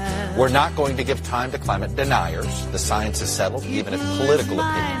 period. We're not going to give time to climate deniers. The science is settled, even if political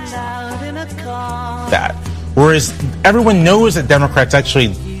opinions that. Whereas everyone knows that Democrats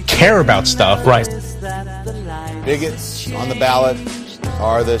actually care about stuff. Right. Bigots on the ballot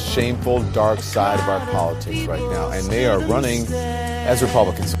are the shameful dark side of our politics right now, and they are running as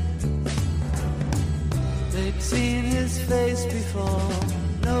Republicans. They'd seen his face before.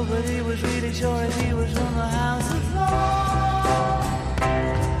 Nobody was really sure if he was from the House of Lords.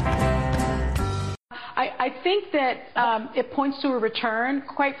 I think that it points to a return,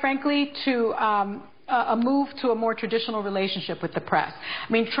 quite frankly, to a move to a more traditional relationship with the press.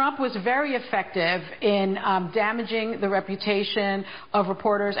 I mean, Trump was very effective in damaging the reputation of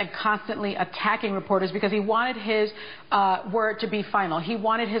reporters and constantly attacking reporters because he wanted his word to be final. He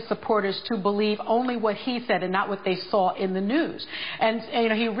wanted his supporters to believe only what he said and not what they saw in the news. And you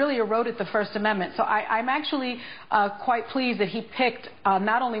know, he really eroded the First Amendment. So I'm actually quite pleased that he picked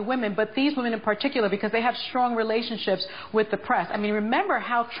not only women, but these women in particular, because they have strong relationships with the press. I mean, remember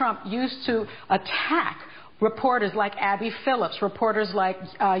how Trump used to attack reporters like Abby Phillips, reporters like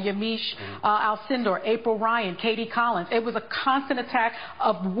Yamiche Alcindor, April Ryan, Katie Collins. It was a constant attack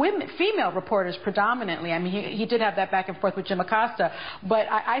of women, female reporters predominantly. I mean, he did have that back and forth with Jim Acosta. But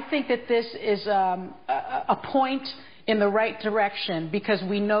I think that this is a point in the right direction because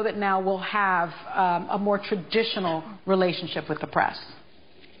we know that now we'll have a more traditional relationship with the press.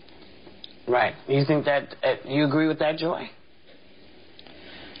 Right. You think that, you agree with that, Joy?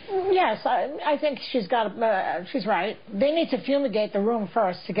 Yes, I think she's right. They need to fumigate the room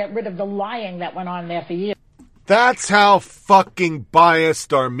first to get rid of the lying that went on there for years. That's how fucking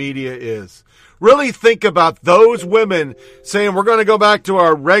biased our media is. Really think about those women saying we're going to go back to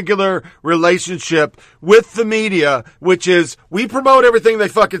our regular relationship with the media, which is we promote everything they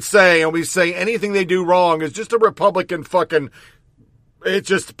fucking say and we say anything they do wrong is just a Republican fucking, it's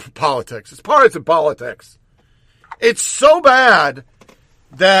just politics. It's partisan politics. It's so bad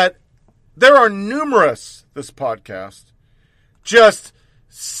that there are numerous, this podcast, just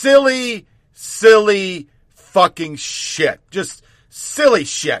silly fucking shit. Just silly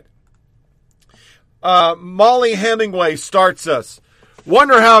shit. Molly Hemingway starts us.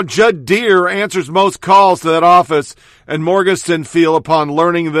 Wonder how Judd Deere answers most calls to that office and Morgenstern feel upon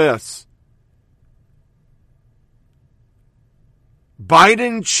learning this.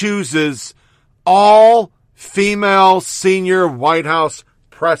 Biden chooses all female senior White House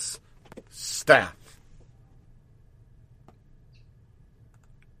press staff.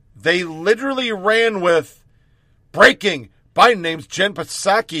 They literally ran with breaking Biden names Jen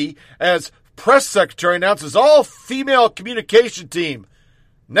Psaki as press secretary, announces all-female communication team.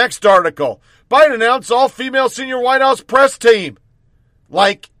 Next article. Biden announced all-female senior White House press team.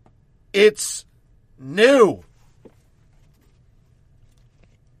 Like it's new.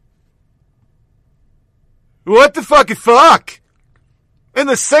 What the fuck? In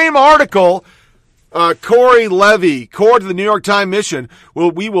the same article, Corey Levy, core to the New York Times mission,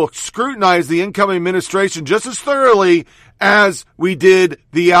 we will scrutinize the incoming administration just as thoroughly as we did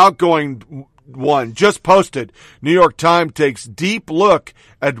the outgoing one. Just posted. New York Times takes deep look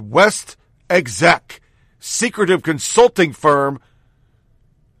at West Exec, secretive consulting firm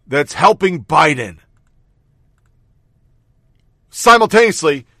that's helping Biden.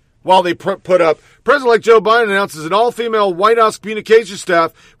 Simultaneously, while they put up, President-elect Joe Biden announces an all-female White House communication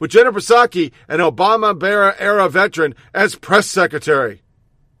staff with Jennifer Psaki, an Obama-era veteran, as press secretary.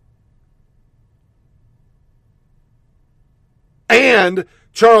 And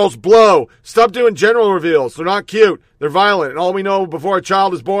Charles Blow, stop doing general reveals. They're not cute. They're violent. And all we know before a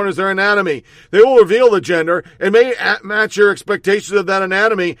child is born is their anatomy. They will reveal the gender. It may match your expectations of that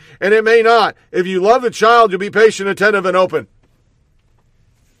anatomy, and it may not. If you love the child, you'll be patient, attentive, and open.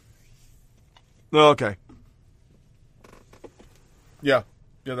 Okay. Yeah,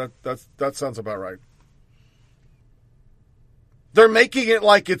 that sounds about right. They're making it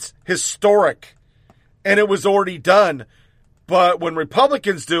like it's historic, and it was already done. But when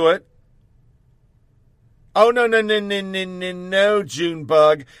Republicans do it, oh, no,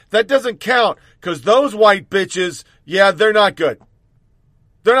 Junebug. That doesn't count, because those white bitches, yeah, they're not good.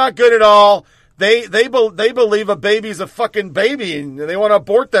 They're not good at all. They believe a baby's a fucking baby, and they want to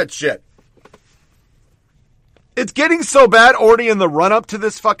abort that shit. It's getting so bad already in the run-up to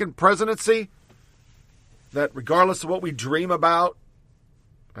this fucking presidency that regardless of what we dream about,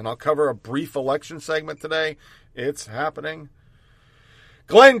 and I'll cover a brief election segment today, it's happening.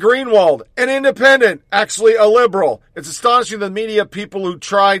 Glenn Greenwald, an independent, actually a liberal. It's astonishing the media people who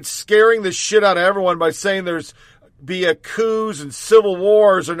tried scaring the shit out of everyone by saying there's be a coups and civil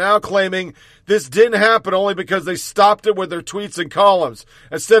wars are now claiming this didn't happen only because they stopped it with their tweets and columns.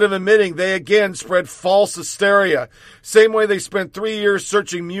 Instead of admitting, they again spread false hysteria. Same way they spent 3 years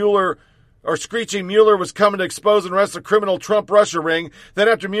searching Mueller or screeching Mueller was coming to expose and arrest the criminal Trump-Russia ring. Then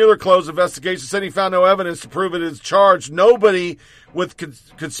after Mueller closed investigation, said he found no evidence to prove it is charged. Nobody with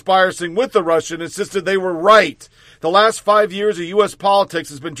conspiring with the Russian insisted they were right. The last 5 years of U.S. politics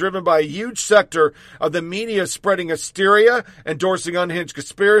has been driven by a huge sector of the media spreading hysteria, endorsing unhinged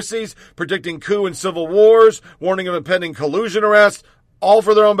conspiracies, predicting coup and civil wars, warning of impending collusion arrests, all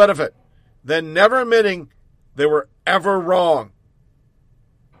for their own benefit, then never admitting they were ever wrong.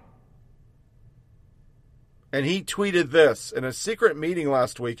 And he tweeted this. In a secret meeting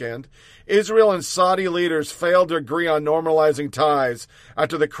last weekend, Israel and Saudi leaders failed to agree on normalizing ties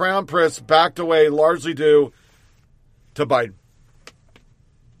after the Crown Prince backed away, largely due to Biden.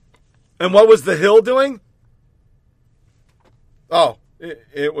 And what was the Hill doing? Oh,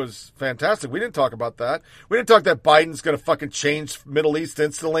 it was fantastic. We didn't talk about that. We didn't talk that Biden's going to fucking change Middle East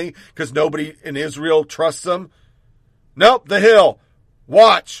instantly because nobody in Israel trusts him. Nope, the Hill.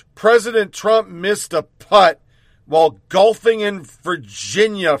 Watch. President Trump missed a putt while golfing in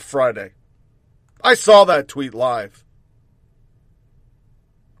Virginia Friday. I saw that tweet live.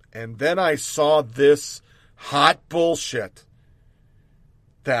 And then I saw this hot bullshit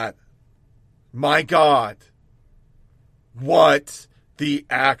that, my God, what the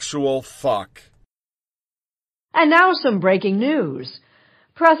actual fuck? And now some breaking news.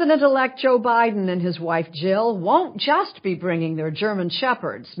 President-elect Joe Biden and his wife Jill won't just be bringing their German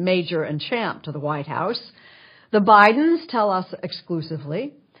shepherds, Major and Champ, to the White House. The Bidens tell us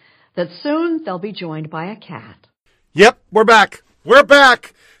exclusively that soon they'll be joined by a cat. Yep, we're back. We're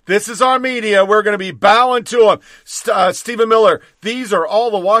back. This is our media. We're going to be bowing to them. Stephen Miller, these are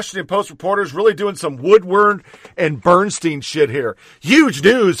all the Washington Post reporters really doing some Woodward and Bernstein shit here. Huge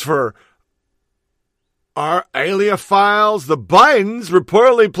news for our Alia files. The Bidens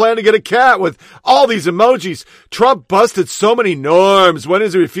reportedly plan to get a cat with all these emojis. Trump busted so many norms. When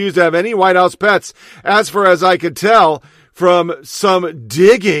does he refuse to have any White House pets? As I could tell from some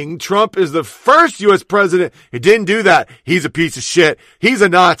digging, Trump is the first U.S. president who didn't do that. He's a piece of shit. He's a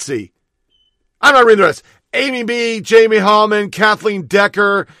Nazi. I'm not reading the rest. Amy B., Jamie Hallman, Kathleen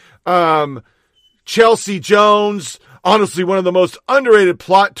Decker, Chelsea Jones. Honestly, one of the most underrated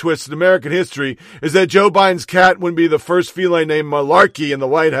plot twists in American history is that Joe Biden's cat wouldn't be the first feline named Malarkey in the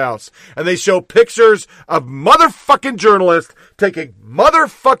White House. And they show pictures of motherfucking journalists taking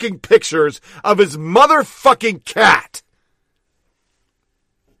motherfucking pictures of his motherfucking cat.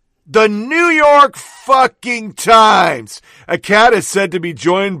 The New York fucking Times. A cat is said to be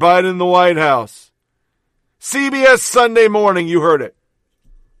joining Biden in the White House. CBS Sunday Morning, you heard it.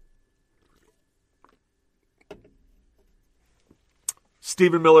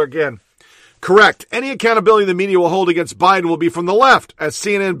 Stephen Miller again. Correct. Any accountability the media will hold against Biden will be from the left. As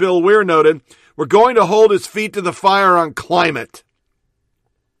CNN Bill Weir noted, we're going to hold his feet to the fire on climate.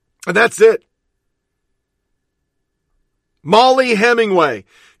 And that's it. Molly Hemingway.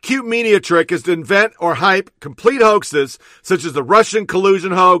 Cute media trick is to invent or hype complete hoaxes, such as the Russian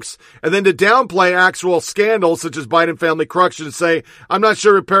collusion hoax, and then to downplay actual scandals, such as Biden family corruption, and say, I'm not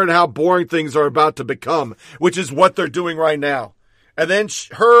sure prepared how boring things are about to become, which is what they're doing right now. And then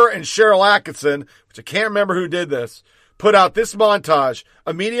her and Cheryl Atkinson, which I can't remember who did this, put out this montage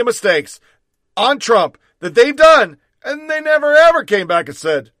of media mistakes on Trump that they've done, and they never ever came back and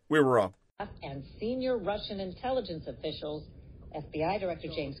said, we were wrong. And senior Russian intelligence officials, FBI Director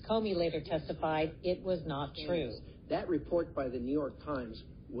James Comey later testified it was not true. That report by the New York Times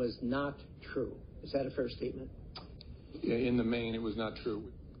was not true. Is that a fair statement? Yeah, in the main, it was not true.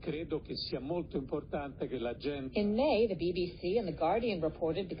 In May, the BBC and The Guardian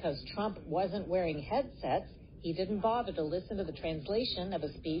reported because Trump wasn't wearing headsets, he didn't bother to listen to the translation of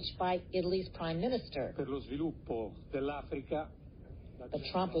a speech by Italy's Prime Minister. But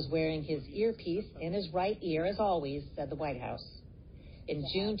Trump was wearing his earpiece in his right ear, as always, said the White House. In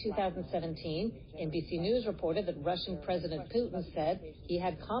June 2017, NBC News reported that Russian President Putin said he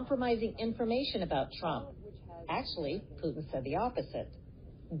had compromising information about Trump. Actually, Putin said the opposite.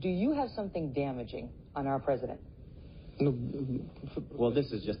 Do you have something damaging on our president? No. Well,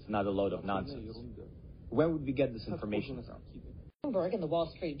 this is just another load of nonsense. Where would we get this information from? Bloomberg and the Wall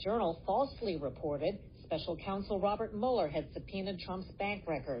Street Journal falsely reported Special Counsel Robert Mueller had subpoenaed Trump's bank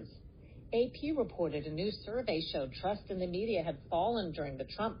records. AP reported a new survey showed trust in the media had fallen during the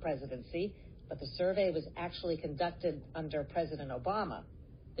Trump presidency, but the survey was actually conducted under President Obama.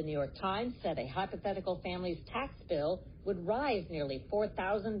 The New York Times said a hypothetical family's tax bill would rise nearly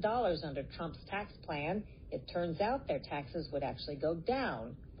 $4,000 under Trump's tax plan. It turns out their taxes would actually go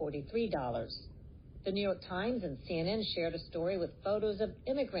down $43. The New York Times and CNN shared a story with photos of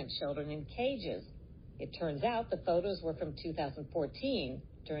immigrant children in cages. It turns out the photos were from 2014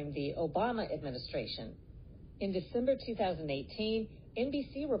 during the Obama administration. In December 2018,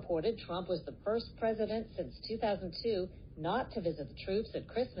 NBC reported Trump was the first president since 2002 not to visit the troops at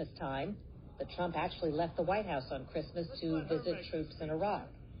Christmas time, but Trump actually left the White House on Christmas to visit troops in Iraq.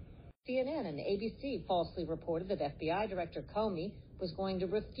 CNN and ABC falsely reported that FBI Director Comey was going to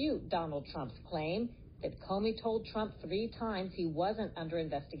refute Donald Trump's claim that Comey told Trump 3 times he wasn't under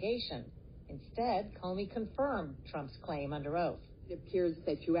investigation. Instead, Comey confirmed Trump's claim under oath. It appears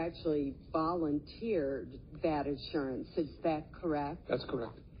that you actually volunteered that assurance. Is that correct? That's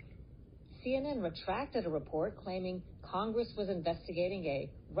correct. CNN retracted a report claiming Congress was investigating a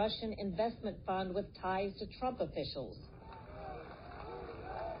Russian investment fund with ties to Trump officials.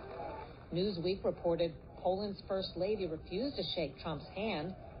 Newsweek reported Poland's First Lady refused to shake Trump's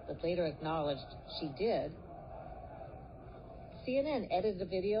hand, but later acknowledged she did. CNN edited a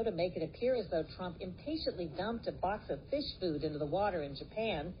video to make it appear as though Trump impatiently dumped a box of fish food into the water in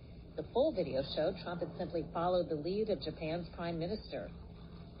Japan. The full video showed Trump had simply followed the lead of Japan's prime minister.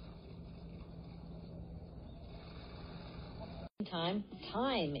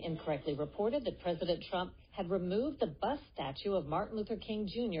 Time incorrectly reported that President Trump had removed the bust statue of Martin Luther King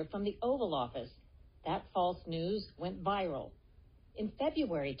Jr. from the Oval Office. That false news went viral. In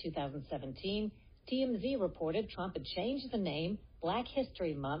February 2017, TMZ reported Trump had changed the name Black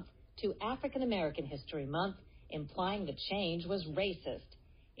History Month to African American History Month, implying the change was racist.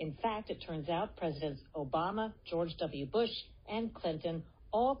 In fact, it turns out Presidents Obama, George W. Bush, and Clinton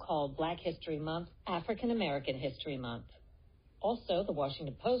all called Black History Month African American History Month. Also, the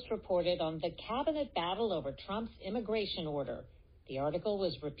Washington Post reported on the cabinet battle over Trump's immigration order. The article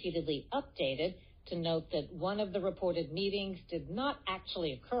was repeatedly updated to note that one of the reported meetings did not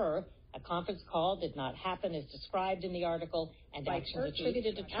actually occur. A conference call did not happen as described in the article, and actions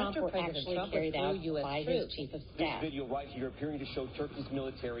attributed to Trump were actually carried out by his chief of staff. This video right here appearing to show Turkey's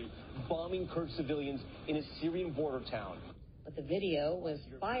military bombing Kurd civilians in a Syrian border town. But the video was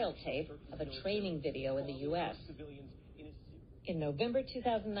file tape of a training video in the U.S. In November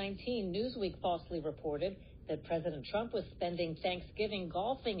 2019, Newsweek falsely reported that President Trump was spending Thanksgiving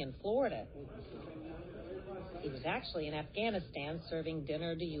golfing in Florida. He was actually in Afghanistan serving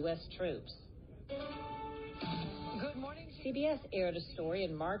dinner to U.S. troops. Good morning. CBS aired a story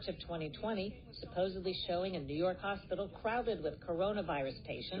in March of 2020 supposedly showing a New York hospital crowded with coronavirus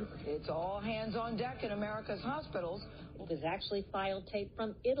patients. It's all hands on deck in America's hospitals. It was actually file tape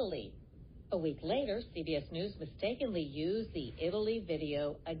from Italy. A week later, CBS News mistakenly used the Italy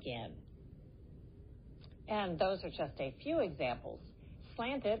video again. And those are just a few examples.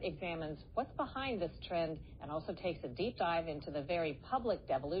 Slanted examines what's behind this trend and also takes a deep dive into the very public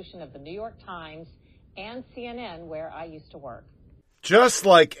devolution of the New York Times and CNN, where I used to work. Just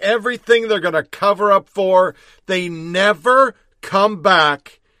like everything they're going to cover up for, they never come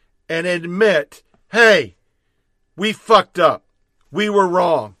back and admit, hey, we fucked up. We were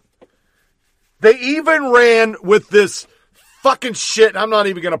wrong. They even ran with this fucking shit. I'm not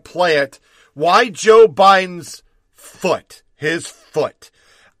even going to play it. Why Joe Biden's foot, his foot.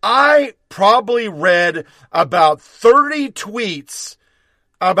 I probably read about 30 tweets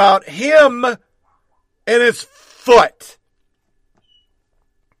about him and his foot.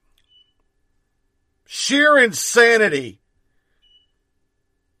 Sheer insanity.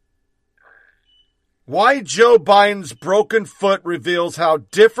 Why Joe Biden's broken foot reveals how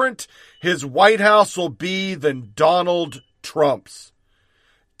different his White House will be than Donald Trump's.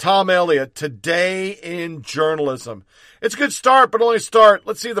 Tom Elliott, Today in Journalism. It's a good start, but only start.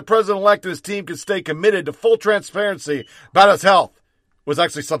 Let's see if the president-elect and his team can stay committed to full transparency about his health. Was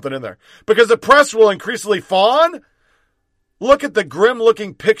actually something in there. Because the press will increasingly fawn. Look at the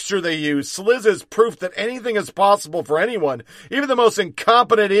grim-looking picture they use. Sliz is proof that anything is possible for anyone, even the most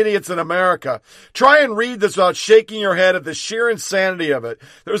incompetent idiots in America. Try and read this without shaking your head at the sheer insanity of it.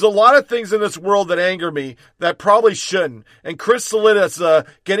 There's a lot of things in this world that anger me that probably shouldn't. And Chris Salinas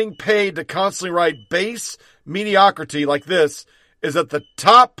getting paid to constantly write base mediocrity like this is at the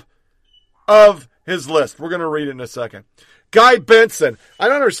top of his list. We're going to read it in a second. Guy Benson, I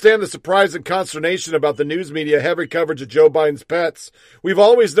don't understand the surprise and consternation about the news media heavy coverage of Joe Biden's pets. We've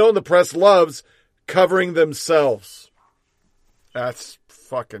always known the press loves covering themselves. That's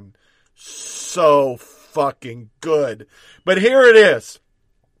fucking so fucking good. But here it is.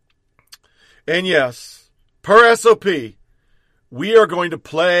 And yes, per SOP, we are going to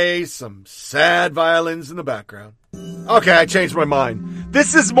play some sad violins in the background. Okay, I changed my mind.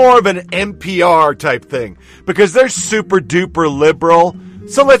 This is more of an NPR type thing because they're super duper liberal.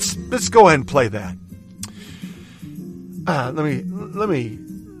 So let's go ahead and play that. Let me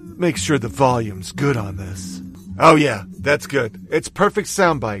make sure the volume's good on this. Oh yeah, that's good. It's perfect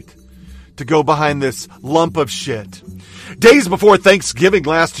soundbite to go behind this lump of shit. Days before Thanksgiving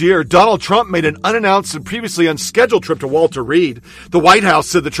last year, Donald Trump made an unannounced and previously unscheduled trip to Walter Reed. The White House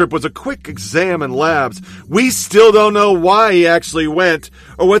said the trip was a quick exam in labs. We still don't know why he actually went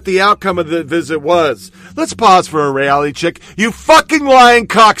or what the outcome of the visit was. Let's pause for a reality check. You fucking lying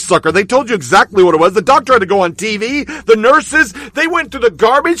cocksucker. They told you exactly what it was. The doctor had to go on TV. The nurses, they went to the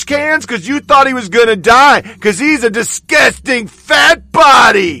garbage cans because you thought he was going to die because he's a disgusting fat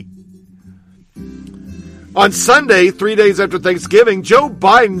body. On Sunday, 3 days after Thanksgiving, Joe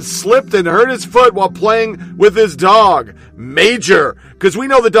Biden slipped and hurt his foot while playing with his dog, Major, because we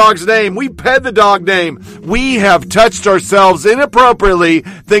know the dog's name. We pet the dog name. We have touched ourselves inappropriately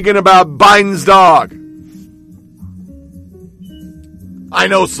thinking about Biden's dog. I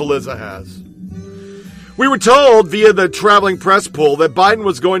know Saliza has. We were told via the traveling press pool that Biden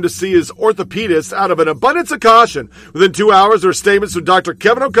was going to see his orthopedist out of an abundance of caution. Within 2 hours, there were statements from Dr.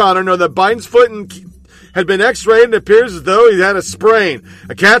 Kevin O'Connor knowing that Biden's foot had been x-rayed and it appears as though he had a sprain.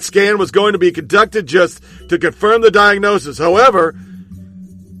 A CAT scan was going to be conducted just to confirm the diagnosis. However,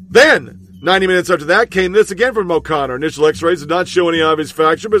 then, 90 minutes after that, came this again from O'Connor. Initial x-rays did not show any obvious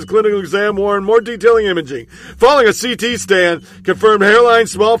fracture, but his clinical exam warranted more detailing imaging. Following a CT scan, confirmed hairline,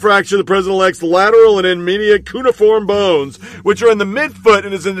 small fracture of the president-elect's lateral and intermediate cuneiform bones, which are in the midfoot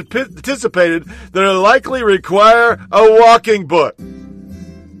and is anticipated that it likely require a walking book.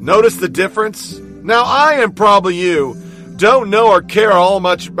 Notice the difference? Now, I am probably you, don't know or care all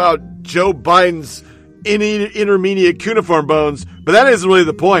much about Joe Biden's intermediate cuneiform bones, but that isn't really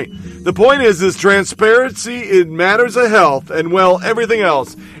the point. The point is transparency in matters of health and, well, everything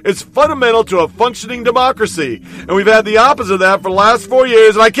else is fundamental to a functioning democracy. And we've had the opposite of that for the last 4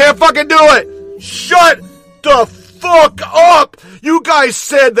 years, and I can't fucking do it! Shut the fuck up! You guys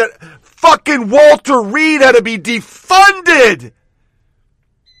said that fucking Walter Reed had to be defunded!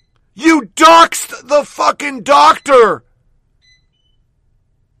 You doxed the fucking doctor!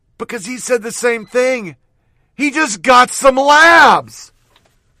 Because he said the same thing. He just got some labs.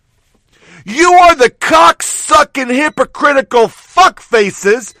 You are the cocksucking hypocritical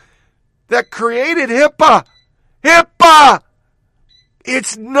fuckfaces that created HIPAA. HIPAA!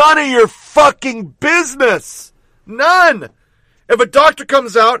 It's none of your fucking business. None. If a doctor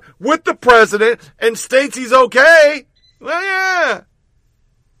comes out with the president and states he's okay, well, yeah.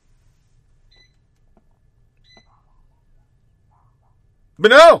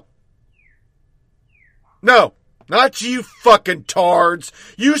 But no, not you fucking tards.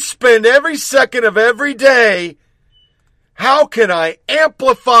 You spend every second of every day, how can I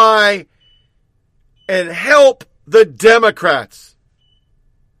amplify and help the Democrats?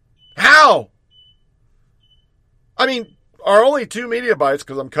 How? I mean, our only 2 media bites,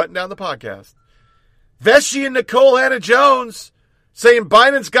 because I'm cutting down the podcast. Vesey and Nicole Hannah-Jones saying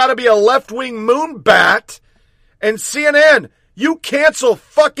Biden's got to be a left-wing moonbat. And CNN, you cancel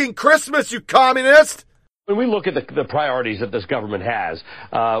fucking Christmas, you communist. When we look at the priorities that this government has,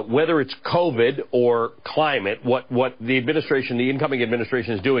 whether it's COVID or climate, what the administration, the incoming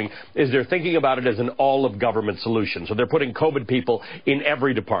administration is doing is they're thinking about it as an all-of-government solution. So they're putting COVID people in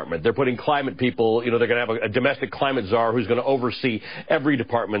every department. They're putting climate people, they're going to have a domestic climate czar who's going to oversee every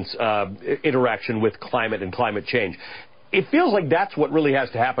department's interaction with climate and climate change. It feels like that's what really has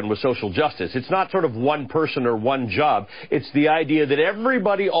to happen with social justice. It's not sort of one person or one job. It's the idea that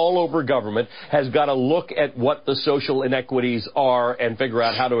everybody all over government has got to look at what the social inequities are and figure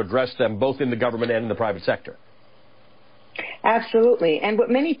out how to address them, both in the government and in the private sector. Absolutely. And what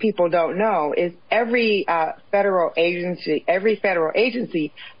many people don't know is every federal agency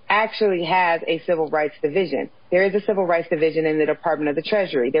actually has a civil rights division. There is a civil rights division in the Department of the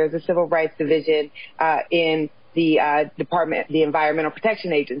Treasury. There's a civil rights division in the Department, the Environmental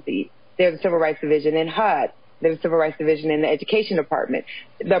Protection Agency. There's a civil rights division in HUD. There's a civil rights division in the Education Department.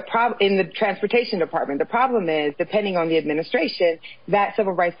 In the Transportation Department. The problem is, depending on the administration, that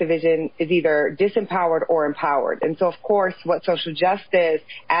civil rights division is either disempowered or empowered. And so, of course, what social justice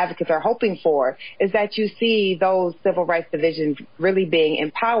advocates are hoping for is that you see those civil rights divisions really being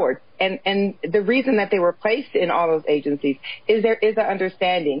empowered. And the reason that they were placed in all those agencies is there is an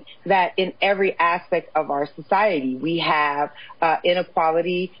understanding that in every aspect of our society, we have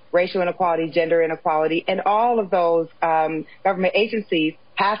inequality, racial inequality, gender inequality, and all of those government agencies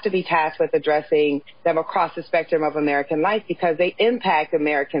have to be tasked with addressing them across the spectrum of American life because they impact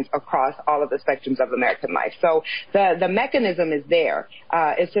Americans across all of the spectrums of American life. So the mechanism is there.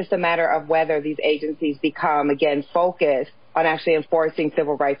 It's just a matter of whether these agencies become, again, focused on actually enforcing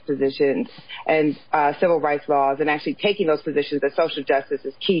civil rights positions and civil rights laws and actually taking those positions that social justice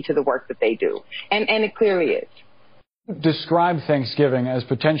is key to the work that they do. And it clearly is. Describe Thanksgiving as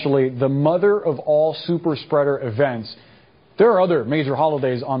potentially the mother of all super spreader events. There are other major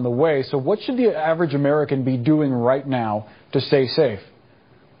holidays on the way, so what should the average American be doing right now to stay safe?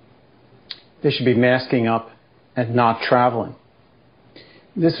 They should be masking up and not traveling.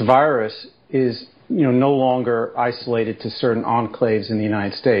 This virus is no longer isolated to certain enclaves in the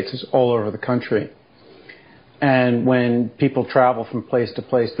United States. It's all over the country. And when people travel from place to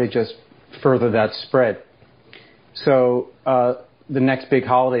place, they just further that spread. So the next big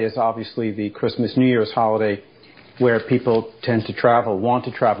holiday is obviously the Christmas, New Year's holiday, where people tend to travel, want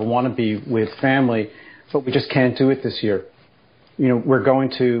to be with family, but we just can't do it this year. We're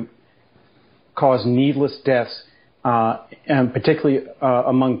going to cause needless deaths, and particularly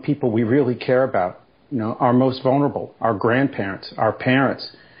among people we really care about. Our most vulnerable, our grandparents, our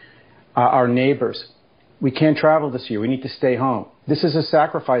parents, our neighbors. We can't travel this year. We need to stay home. This is a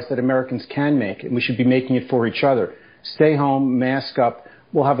sacrifice that Americans can make, and we should be making it for each other. Stay home, mask up.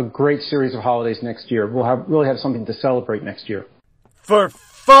 We'll have a great series of holidays next year. We'll really have something to celebrate next year. For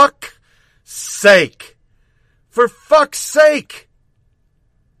fuck's sake. For fuck's sake.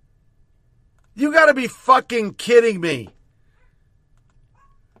 You gotta be fucking kidding me.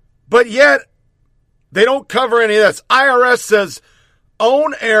 But yet, they don't cover any of this. IRS says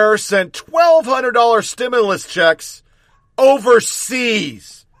Own Air sent $1,200 stimulus checks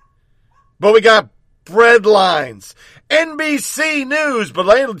overseas. But we got bread lines. NBC News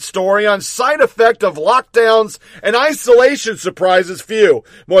related story on side effect of lockdowns and isolation surprises few.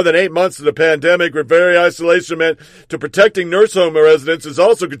 More than 8 months of the pandemic with very isolation meant to protecting nurse home residents has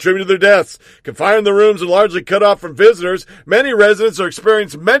also contributed to their deaths. Confined in the rooms and largely cut off from visitors, many residents are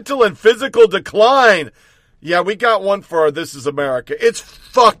experiencing mental and physical decline. Yeah, we got one for our This Is America. It's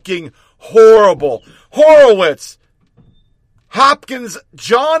fucking horrible. Horowitz.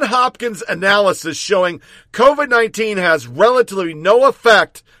 John Hopkins analysis showing COVID-19 has relatively no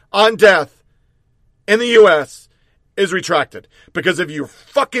effect on death in the U.S. is retracted. Because if you're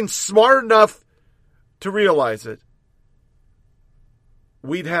fucking smart enough to realize it,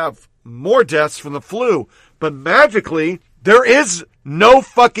 we'd have more deaths from the flu. But magically, there is no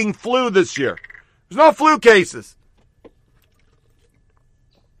fucking flu this year. There's no flu cases.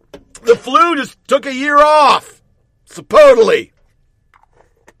 The flu just took a year off. Supposedly.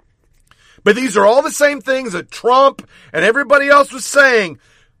 But these are all the same things that Trump and everybody else was saying.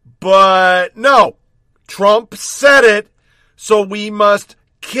 But no, Trump said it, so we must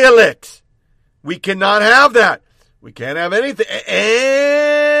kill it. We cannot have that. We can't have anything,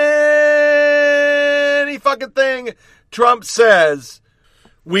 any fucking thing Trump says,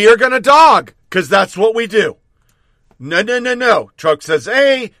 we are going to dog, because that's what we do. No, no, no, no. Trump says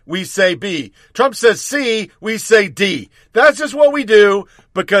A, we say B. Trump says C, we say D. That's just what we do,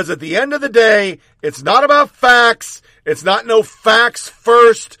 because at the end of the day, it's not about facts. It's not no facts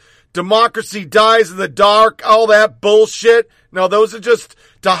first. Democracy dies in the dark, all that bullshit. No, those are just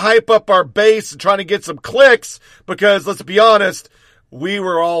to hype up our base and trying to get some clicks, because let's be honest, we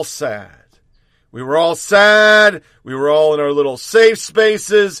were all sad. We were all sad. We were all in our little safe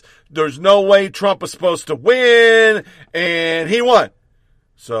spaces. There's no way Trump was supposed to win, and he won.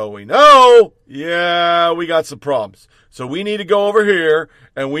 So we know, yeah, we got some problems. So we need to go over here,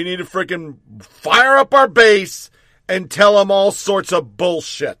 and we need to freaking fire up our base and tell them all sorts of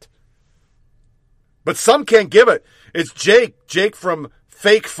bullshit. But some can't give it. It's Jake from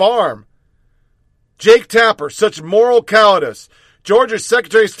Fake Farm. Jake Tapper, such moral cowardice. Georgia's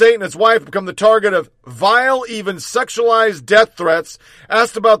Secretary of State and his wife become the target of vile, even sexualized death threats.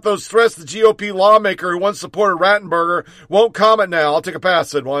 Asked about those threats, the GOP lawmaker who once supported Rattenberger won't comment now. I'll take a pass,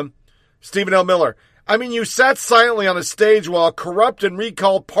 said one. Stephen L. Miller. I mean, you sat silently on a stage while a corrupt and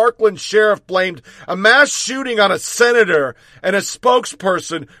recalled Parkland sheriff blamed a mass shooting on a senator and a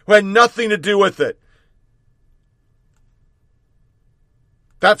spokesperson who had nothing to do with it.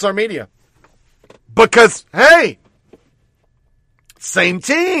 That's our media. Because, hey, same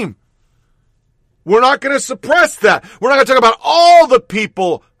team. We're not going to suppress that. We're not going to talk about all the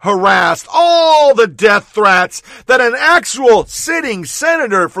people harassed, all the death threats that an actual sitting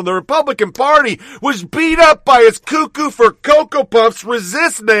senator from the Republican Party was beat up by his cuckoo for Cocoa Puffs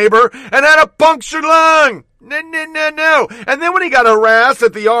resist neighbor and had a punctured lung. No. And then when he got harassed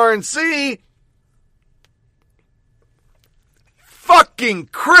at the RNC, fucking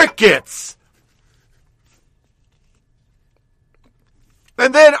crickets.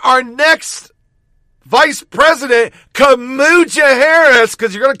 And then our next vice president, Kamala Harris,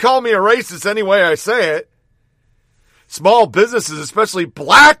 because you're going to call me a racist any way I say it. Small businesses, especially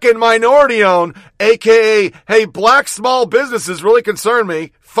black and minority owned, aka, hey, black small businesses really concern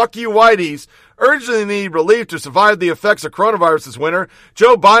me. Fuck you, whiteys. Urgently need relief to survive the effects of coronavirus this winter.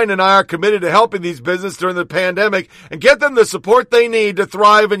 Joe Biden and I are committed to helping these businesses during the pandemic and get them the support they need to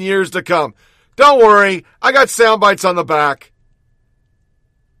thrive in years to come. Don't worry, I got sound bites on the back.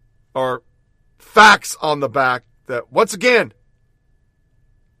 Or facts on the back that, once again,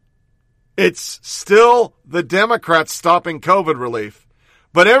 it's still the Democrats stopping COVID relief.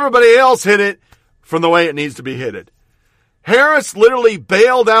 But everybody else hit it from the way it needs to be hit. Harris literally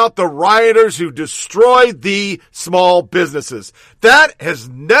bailed out the rioters who destroyed the small businesses. That has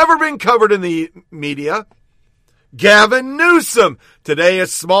never been covered in the media. Gavin Newsom. Today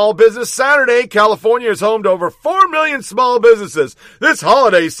is Small Business Saturday. California is home to over 4 million small businesses. This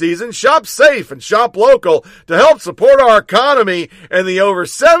holiday season, shop safe and shop local to help support our economy and the over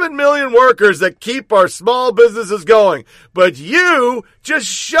 7 million workers that keep our small businesses going. But you just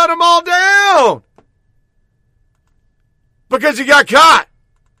shut them all down. Because you got caught.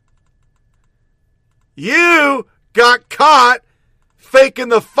 You got caught faking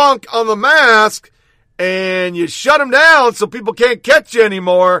the funk on the mask, and you shut them down so people can't catch you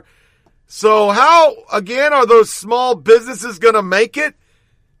anymore. So how, again, are those small businesses going to make it?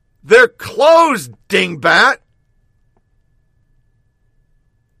 They're closed, dingbat.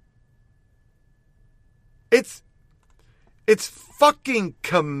 It's fucking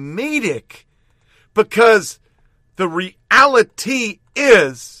comedic, because the reality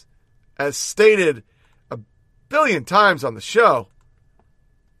is, as stated a billion times on the show,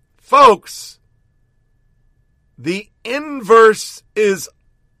 folks, the inverse is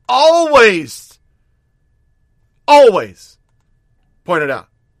always pointed out.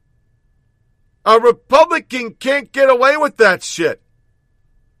 A Republican can't get away with that shit.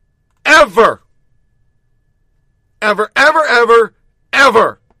 Ever. Ever.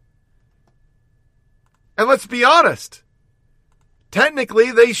 And let's be honest,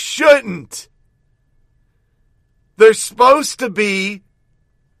 technically they shouldn't. They're supposed to be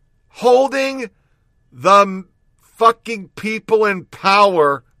holding the fucking people in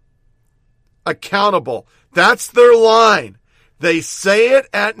power accountable. That's their line. They say it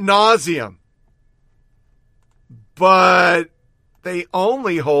ad nauseum. But they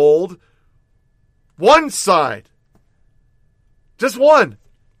only hold one side. Just one.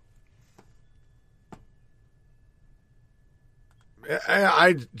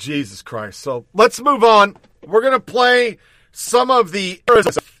 Jesus Christ. So let's move on. We're going to play some of the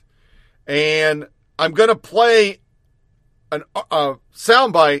and I'm going to play a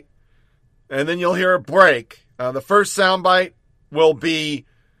soundbite, and then you'll hear a break. The first soundbite will be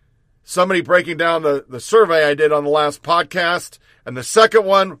somebody breaking down the survey I did on the last podcast, and the second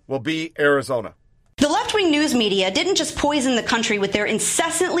one will be Arizona. The left-wing news media didn't just poison the country with their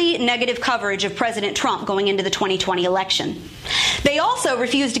incessantly negative coverage of President Trump going into the 2020 election. They also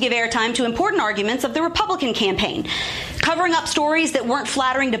refused to give airtime to important arguments of the Republican campaign, covering up stories that weren't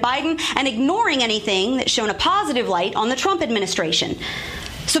flattering to Biden and ignoring anything that shone a positive light on the Trump administration.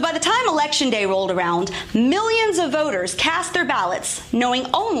 So by the time Election Day rolled around, millions of voters cast their ballots knowing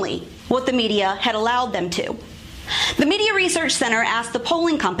only what the media had allowed them to. The Media Research Center asked the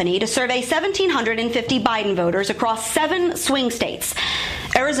polling company to survey 1,750 Biden voters across 7 swing states: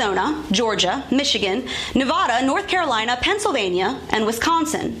 Arizona, Georgia, Michigan, Nevada, North Carolina, Pennsylvania, and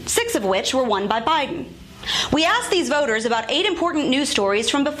Wisconsin, 6 of which were won by Biden. We asked these voters about 8 important news stories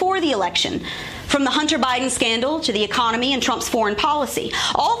from before the election, from the Hunter Biden scandal to the economy and Trump's foreign policy,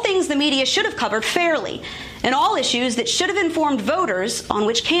 all things the media should have covered fairly, and all issues that should have informed voters on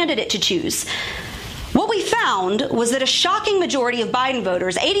which candidate to choose. What we found was that a shocking majority of Biden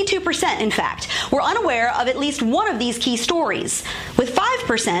voters, 82% in fact, were unaware of at least one of these key stories, with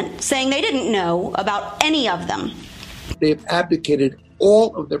 5% saying they didn't know about any of them. They've abdicated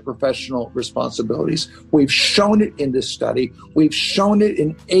all of their professional responsibilities. We've shown it in this study. We've shown it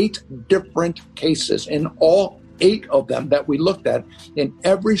in 8 different cases. In all 8 of them that we looked at, in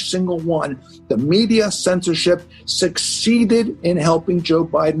every single one, the media censorship succeeded in helping Joe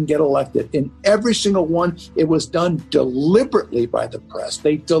Biden get elected. In every single one, it was done deliberately by the press.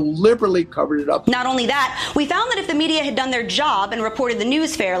 They deliberately covered it up. Not only that, we found that if the media had done their job and reported the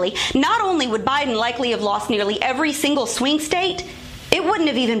news fairly, not only would Biden likely have lost nearly every single swing state, it wouldn't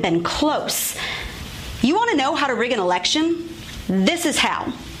have even been close. You want to know how to rig an election? This is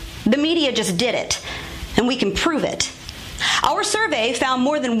how. The media just did it. And we can prove it. Our survey found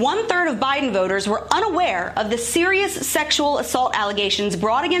more than 1/3 of Biden voters were unaware of the serious sexual assault allegations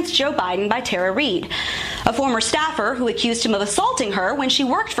brought against Joe Biden by Tara Reade, a former staffer who accused him of assaulting her when she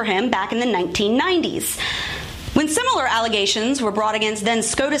worked for him back in the 1990s. When similar allegations were brought against then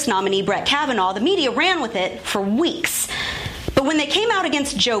SCOTUS nominee Brett Kavanaugh, the media ran with it for weeks. But when they came out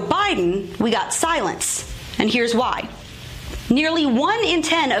against Joe Biden, we got silence. And here's why. Nearly 1 in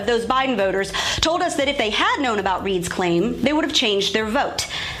 10 of those Biden voters told us that if they had known about Reade's claim, they would have changed their vote.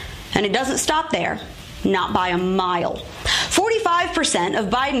 And it doesn't stop there. Not by a mile. 45% of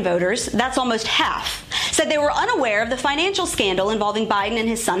Biden voters, that's almost half, said they were unaware of the financial scandal involving Biden and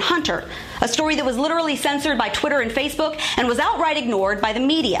his son Hunter, a story that was literally censored by Twitter and Facebook and was outright ignored by the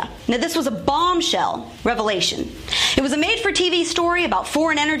media. Now, this was a bombshell revelation. It was a made-for-TV story about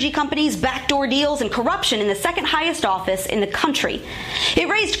foreign energy companies, backdoor deals, and corruption in the second highest office in the country. It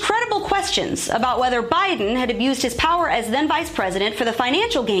raised credible questions about whether Biden had abused his power as then vice president for the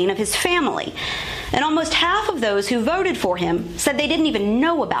financial gain of his family. And almost half of those who voted for him said they didn't even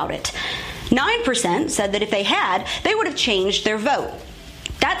know about it. 9% said that if they had, they would have changed their vote.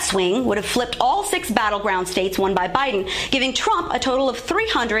 That swing would have flipped all 6 battleground states won by Biden, giving Trump a total of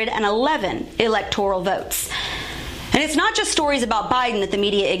 311 electoral votes. And it's not just stories about Biden that the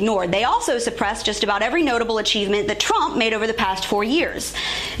media ignored. They also suppressed just about every notable achievement that Trump made over the past 4 years,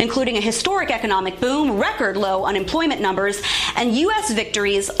 including a historic economic boom, record low unemployment numbers, and U.S.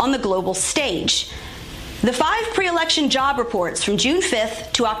 victories on the global stage. The 5 pre-election job reports from June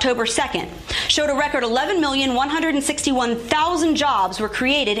 5th to October 2nd showed a record 11,161,000 jobs were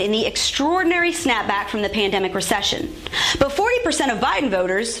created in the extraordinary snapback from the pandemic recession. But 40% of Biden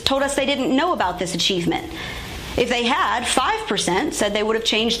voters told us they didn't know about this achievement. If they had, 5% said they would have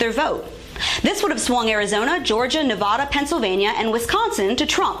changed their vote. This would have swung Arizona, Georgia, Nevada, Pennsylvania, and Wisconsin to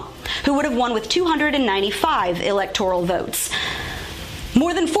Trump, who would have won with 295 electoral votes.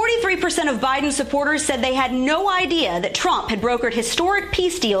 More than 43% of Biden supporters said they had no idea that Trump had brokered historic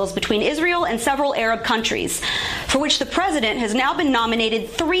peace deals between Israel and several Arab countries, for which the president has now been nominated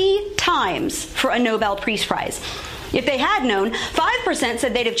 3 times for a Nobel Peace Prize. If they had known, 5%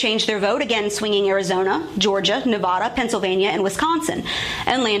 said they'd have changed their vote, again swinging Arizona, Georgia, Nevada, Pennsylvania, and Wisconsin,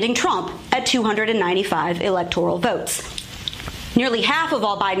 and landing Trump at 295 electoral votes. Nearly half of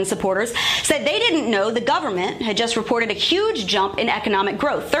all Biden supporters said they didn't know the government had just reported a huge jump in economic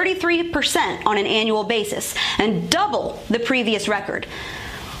growth, 33% on an annual basis, and double the previous record.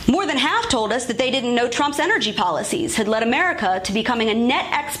 More than half told us that they didn't know Trump's energy policies had led America to becoming a net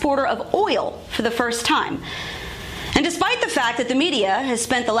exporter of oil for the first time. And despite the fact that the media has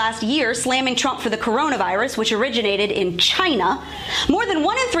spent the last year slamming Trump for the coronavirus, which originated in China, more than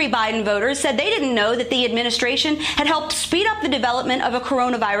 1 in 3 Biden voters said they didn't know that the administration had helped speed up the development of a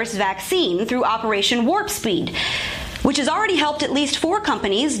coronavirus vaccine through Operation Warp Speed, which has already helped at least 4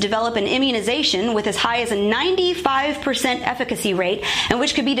 companies develop an immunization with as high as a 95% efficacy rate and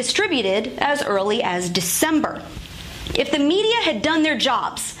which could be distributed as early as December. If the media had done their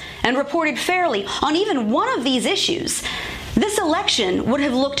jobs and reported fairly on even one of these issues, this election would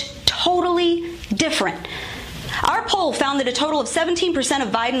have looked totally different. Our poll found that a total of 17%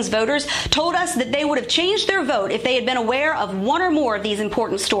 of Biden's voters told us that they would have changed their vote if they had been aware of one or more of these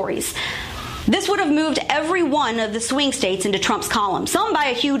important stories. This would have moved every one of the swing states into Trump's column, some by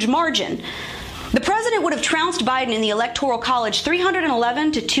a huge margin. The president would have trounced Biden in the Electoral College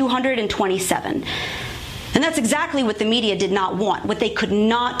 311 to 227. And that's exactly what the media did not want, what they could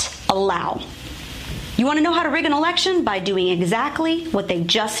not allow. You want to know how to rig an election? By doing exactly what they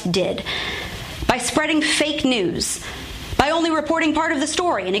just did. By spreading fake news. By only reporting part of the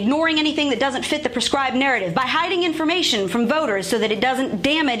story and ignoring anything that doesn't fit the prescribed narrative. By hiding information from voters so that it doesn't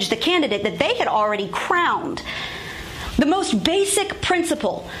damage the candidate that they had already crowned. The most basic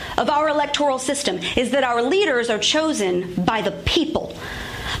principle of our electoral system is that our leaders are chosen by the people.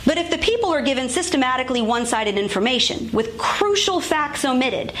 But if the people are given systematically one-sided information with crucial facts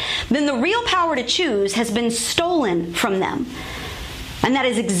omitted, then the real power to choose has been stolen from them. And that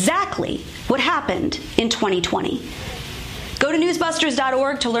is exactly what happened in 2020. Go to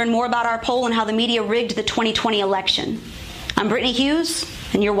newsbusters.org to learn more about our poll and how the media rigged the 2020 election. I'm Brittany Hughes,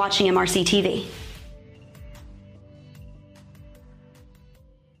 and you're watching MRC TV.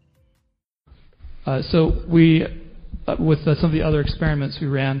 So we, with some of the other experiments we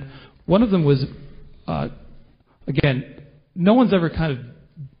ran, one of them was, again, no one's ever kind of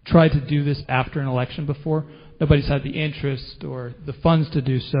tried to do this after an election before. Nobody's had the interest or the funds to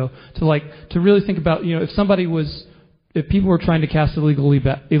do so. To really think about, if people were trying to cast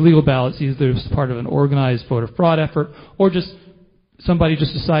illegal ballots, either as part of an organized voter fraud effort or just somebody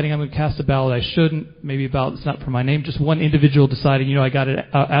just deciding I'm going to cast a ballot I shouldn't, maybe a ballot that's not for my name, just one individual deciding, I got an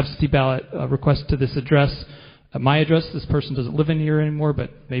absentee ballot request to this address, my address, this person doesn't live in here anymore, but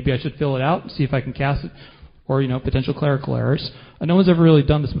maybe I should fill it out and see if I can cast it, or, potential clerical errors. No one's ever really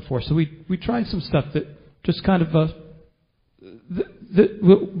done this before, so we tried some stuff that just kind of that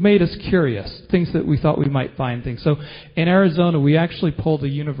made us curious, things that we thought we might find things. So in Arizona, we actually pulled a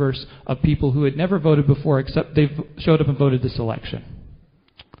universe of people who had never voted before, except they've showed up and voted this election.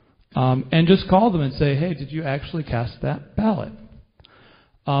 And just call them and say, hey, did you actually cast that ballot?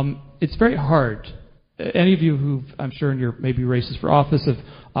 It's very hard. Any of you who, I'm sure in your maybe races for office, have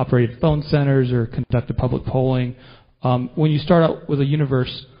operated phone centers or conducted public polling, when you start out with a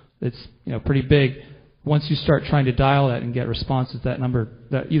universe that's pretty big, once you start trying to dial that and get responses, that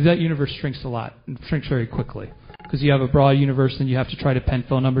universe shrinks a lot and shrinks very quickly. Because you have a broad universe, and you have to try to pen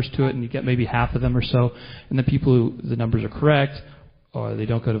phone numbers to it, and you get maybe half of them or so. And the people who the numbers are correct, or they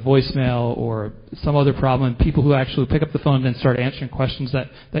don't go to voicemail, or some other problem, and people who actually pick up the phone and then start answering questions,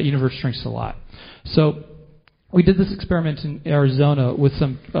 that universe shrinks a lot. So we did this experiment in Arizona with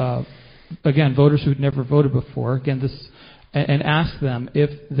some, again, voters who'd never voted before, and asked them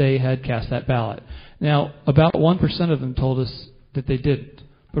if they had cast that ballot. Now, about 1% of them told us that they didn't.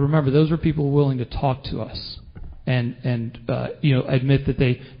 But remember, those were people willing to talk to us and admit that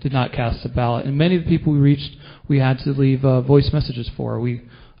they did not cast the ballot. And many of the people we reached, we had to leave voice messages for. We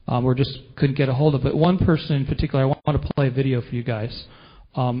just couldn't get a hold of. But one person in particular, I want to play a video for you guys,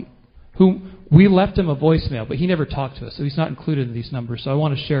 who we left him a voicemail, but he never talked to us, so he's not included in these numbers. So I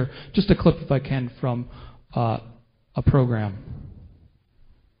want to share just a clip, if I can, from a program.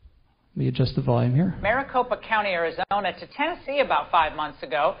 Let me adjust the volume here. Maricopa County, Arizona, to Tennessee about 5 months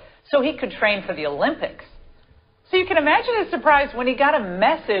ago so he could train for the Olympics. So you can imagine his surprise when he got a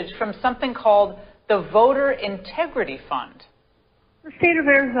message from something called the Voter Integrity Fund. The state of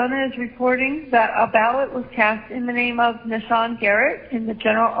Arizona is reporting that a ballot was cast in the name of Nishan Garrett in the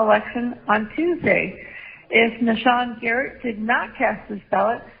general election on Tuesday. If Nishan Garrett did not cast this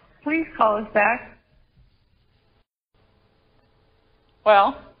ballot, please call us back.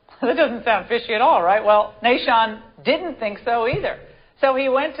 Well, that doesn't sound fishy at all, right? Well, Nishan didn't think so either. So he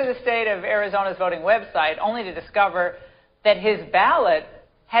went to the state of Arizona's voting website only to discover that his ballot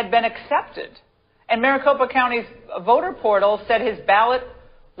had been accepted. And Maricopa County's voter portal said his ballot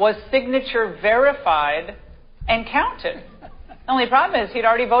was signature verified and counted. The only problem is he'd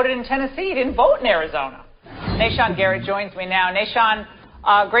already voted in Tennessee. He didn't vote in Arizona. Nishan Garrett joins me now.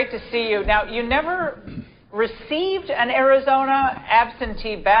 Nishan, great to see you. Now, you never received an Arizona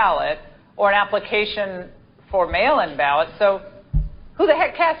absentee ballot or an application for mail-in ballots. So who the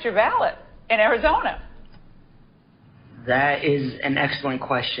heck cast your ballot in Arizona? That is an excellent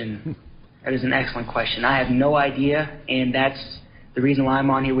question. That is an excellent question. I have no idea, and that's the reason why I'm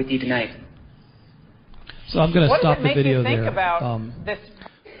on here with you tonight. So I'm going to stop the video there. What does it make you think about this?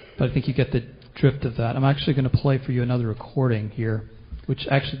 But I think you get the drift of that. I'm actually going to play for you another recording here, which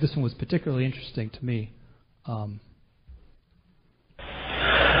actually this one was particularly interesting to me.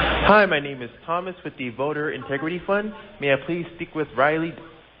 Hi, my name is Thomas with the Voter Integrity Fund. May I please speak with Riley?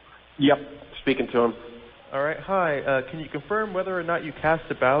 Yep, speaking to him. All right, hi. Can you confirm whether or not you cast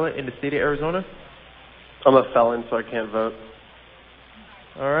a ballot in the state of Arizona? I'm a felon, so I can't vote.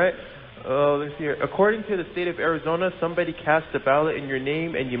 All right. Let's see here. According to the state of Arizona, somebody cast a ballot in your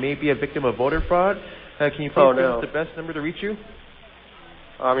name, and you may be a victim of voter fraud. Can you please give us the best number to reach you?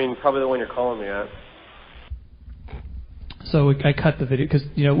 I mean, probably the one you're calling me at. So I cut the video because,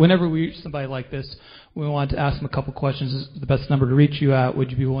 whenever we reach somebody like this, we want to ask them a couple questions. Is the best number to reach you at?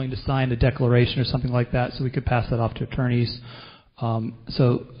 Would you be willing to sign a declaration or something like that so we could pass that off to attorneys? I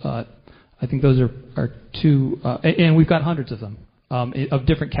think those are two, and we've got hundreds of them of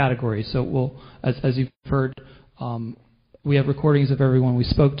different categories. So we'll, as you've heard, we have recordings of everyone we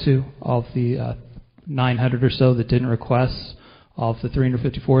spoke to, of the 900 or so that didn't request, of the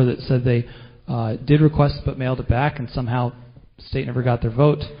 354 that said they did request but mailed it back, and somehow the state never got their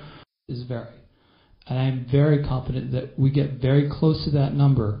vote. Is vary. And I'm very confident that we get very close to that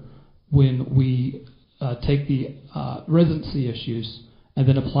number when we take the residency issues and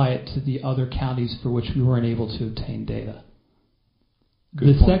then apply it to the other counties for which we weren't able to obtain data.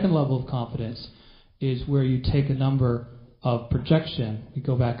 The second level of confidence is where you take a number of projection. We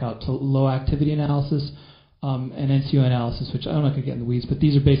go back out to low activity analysis and NCO analysis, which I'm not going to get in the weeds, but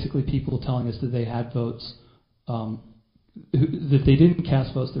these are basically people telling us that they had votes, that they didn't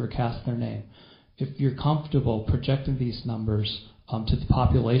cast votes that were cast in their name. If you're comfortable projecting these numbers to the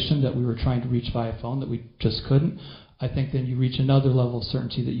population that we were trying to reach via phone that we just couldn't, I think then you reach another level of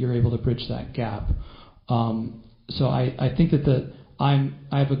certainty that you're able to bridge that gap. So I think that I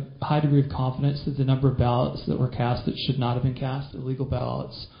have a high degree of confidence that the number of ballots that were cast that should not have been cast, illegal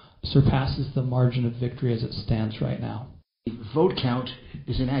ballots, surpasses the margin of victory as it stands right now. The vote count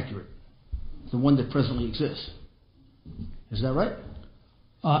is inaccurate, the one that presently exists. Is that right?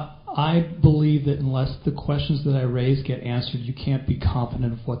 I believe that unless the questions that I raise get answered, you can't be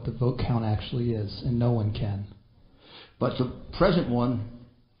confident of what the vote count actually is, and no one can. But the present one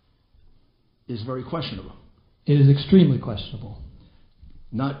is very questionable. It is extremely questionable.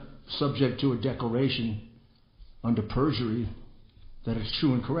 Not subject to a declaration under perjury that it's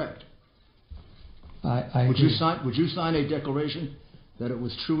true and correct. I would agree. you sign a declaration that it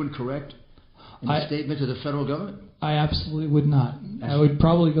was true and correct in a statement to the federal government? I absolutely would not. I would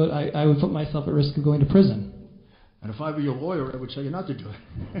probably go. I would put myself at risk of going to prison. And if I were your lawyer, I would tell you not to do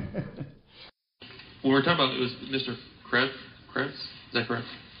it. Well, we're talking about, it was Mr. Krebs? Is that correct?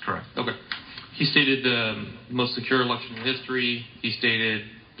 Correct. Okay. He stated the most secure election in history. He stated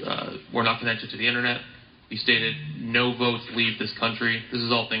we're not connected to the internet. He stated no votes leave this country. This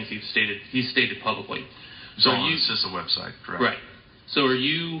is all things he's stated publicly. So on the CISA website, correct? Right. So are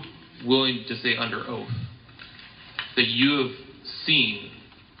you willing to say under oath that you have seen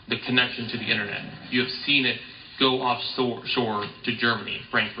the connection to the internet? You have seen it go offshore to Germany,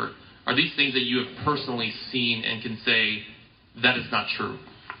 Frankfurt. Are these things that you have personally seen and can say that is not true?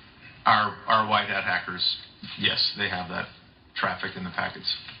 Our white hat hackers, yes, they have that traffic in the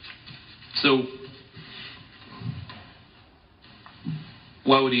packets. So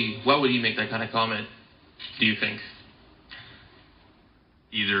why would he make that kind of comment, do you think?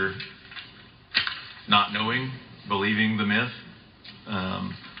 Either not knowing, believing the myth,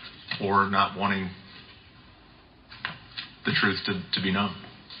 or not wanting the truth to be known.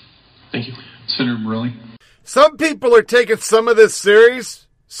 Thank you. Senator Morelli. Some people are taking some of this serious.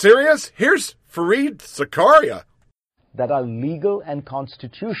 Here's Fareed Zakaria. That are legal and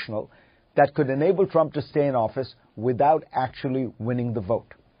constitutional that could enable Trump to stay in office without actually winning the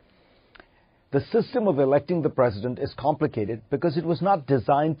vote. The system of electing the president is complicated because it was not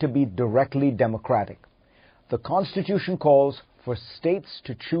designed to be directly democratic. The Constitution calls for states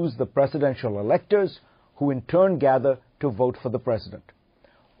to choose the presidential electors, who in turn gather to vote for the president.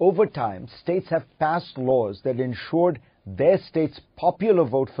 Over time, states have passed laws that ensured their state's popular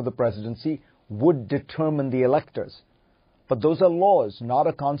vote for the presidency would determine the electors. But those are laws, not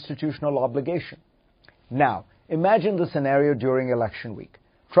a constitutional obligation. Now, imagine the scenario during election week.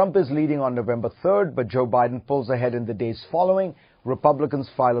 Trump is leading on November 3rd, but Joe Biden pulls ahead in the days following. Republicans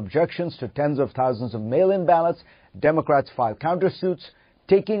file objections to tens of thousands of mail-in ballots. Democrats file countersuits,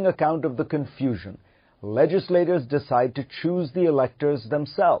 taking account of the confusion. legislators decide to choose the electors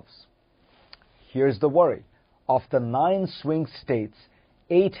themselves. Here's the worry. Of the 9 swing states,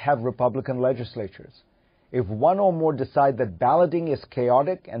 8 have Republican legislatures. If one or more decide that balloting is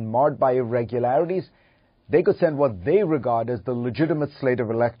chaotic and marred by irregularities, they could send what they regard as the legitimate slate of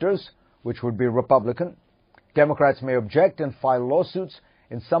electors, which would be Republican. Democrats may object and file lawsuits.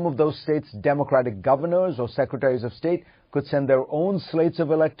 In some of those states, Democratic governors or secretaries of state could send their own slates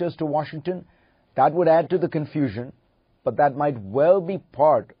of electors to Washington. That would add to the confusion, but that might well be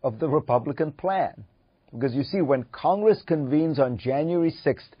part of the Republican plan. Because you see, when Congress convenes on January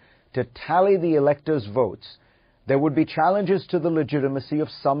 6th to tally the electors' votes, there would be challenges to the legitimacy of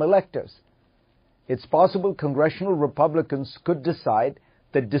some electors. It's possible congressional Republicans could decide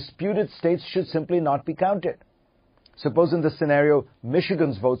that disputed states should simply not be counted. Suppose in the scenario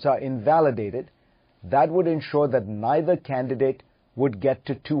Michigan's votes are invalidated, that would ensure that neither candidate would get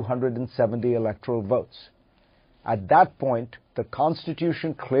to 270 electoral votes. At that point, the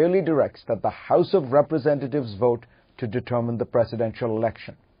Constitution clearly directs that the House of Representatives vote to determine the presidential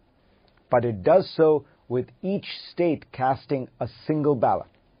election. But it does so with each state casting a single ballot.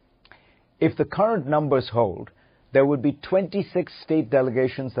 If the current numbers hold, there would be 26 state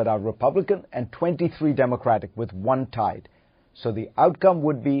delegations that are Republican and 23 Democratic, with 1 tied. So the outcome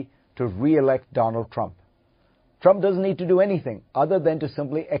would be to re-elect Donald Trump. Trump doesn't need to do anything other than to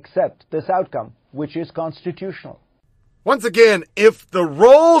simply accept this outcome, which is constitutional. Once again, if the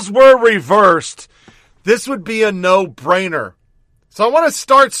roles were reversed, this would be a no-brainer. So I want to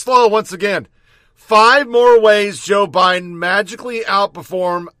start slow once again. 5 more ways Joe Biden magically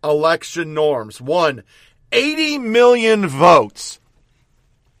outperformed election norms. 1, 80 million votes.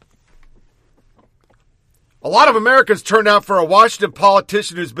 A lot of Americans turned out for a Washington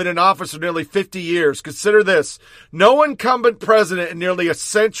politician who's been in office for nearly 50 years. Consider this. No incumbent president in nearly a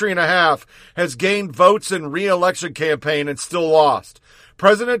century and a half has gained votes in re-election campaign and still lost.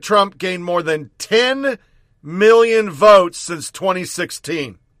 President Trump gained more than 10 million votes since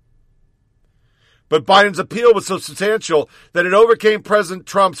 2016. But Biden's appeal was so substantial that it overcame President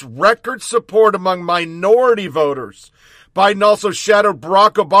Trump's record support among minority voters. Biden also shattered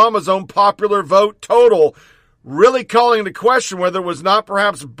Barack Obama's own popular vote total, really calling into question whether it was not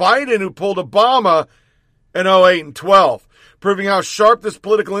perhaps Biden who pulled Obama in 2008 and 12. Proving how sharp his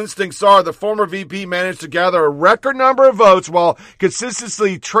political instincts are, the former VP managed to gather a record number of votes while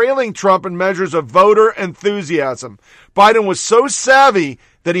consistently trailing Trump in measures of voter enthusiasm. Biden was so savvy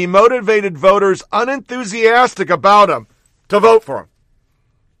that he motivated voters unenthusiastic about him to vote for him.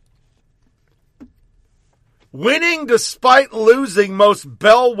 Winning despite losing most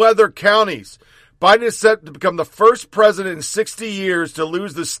bellwether counties. Biden is set to become the first president in 60 years to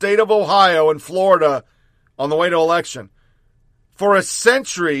lose the state of Ohio and Florida on the way to election. For a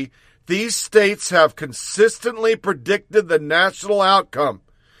century, these states have consistently predicted the national outcome.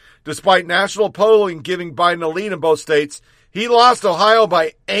 Despite national polling giving Biden a lead in both states, he lost Ohio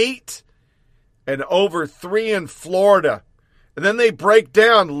by 8 and over 3 in Florida. And then they break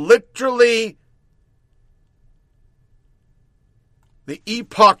down literally the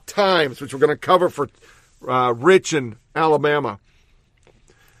Epoch Times, which we're going to cover for Rich in Alabama.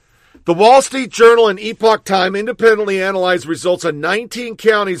 The Wall Street Journal and Epoch Times independently analyzed results in 19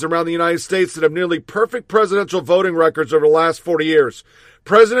 counties around the United States that have nearly perfect presidential voting records over the last 40 years.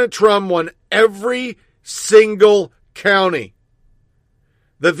 President Trump won every single county.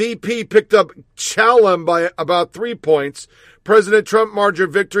 The VP picked up Chalem by about 3 points. President Trump margin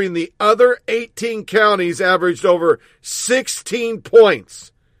of victory in the other 18 counties averaged over 16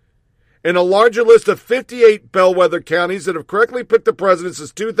 points. In a larger list of 58 bellwether counties that have correctly picked the president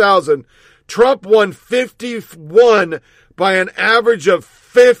since 2000, Trump won 51 by an average of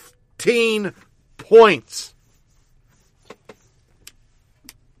 15 points.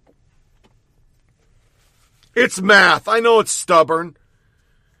 It's math. I know it's stubborn.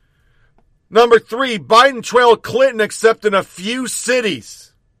 Number 3, Biden trailed Clinton except in a few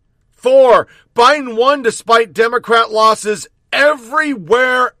cities. 4, Biden won despite Democrat losses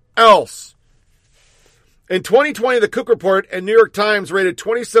everywhere else. In 2020, the Cook Report and New York Times rated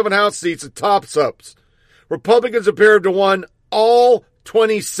 27 House seats as toss-ups. Republicans appeared to have won all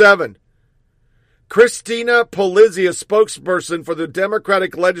 27. Christina Polizzi, a spokesperson for the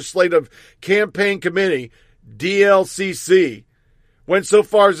Democratic Legislative Campaign Committee, DLCC, went so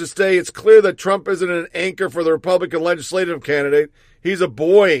far as to say it's clear that Trump isn't an anchor for the Republican legislative candidate. He's a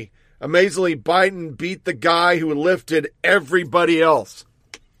boy. Amazingly, Biden beat the guy who lifted everybody else.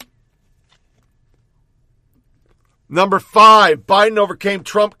 Number 5, Biden overcame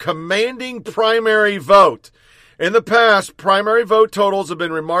Trump commanding primary vote. In the past, primary vote totals have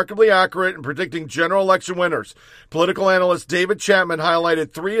been remarkably accurate in predicting general election winners. Political analyst David Chapman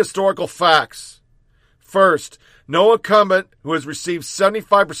highlighted 3 historical facts. First, no incumbent who has received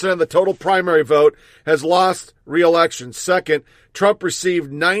 75% of the total primary vote has lost re-election. Second, Trump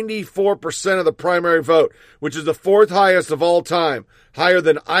received 94% of the primary vote, which is the 4th highest of all time, higher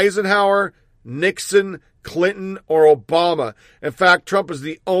than Eisenhower, Nixon, Clinton, or Obama. In fact, Trump is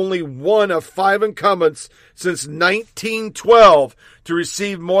the only one of 5 incumbents since 1912 to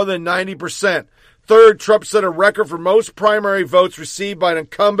receive more than 90%. Third, Trump set a record for most primary votes received by an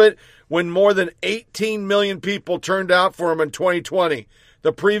incumbent when more than 18 million people turned out for him in 2020.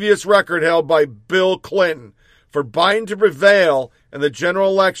 The previous record held by Bill Clinton. For Biden to prevail in the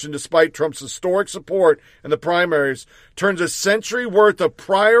general election despite Trump's historic support in the primaries turns a century worth of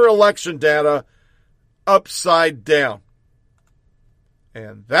prior election data upside down.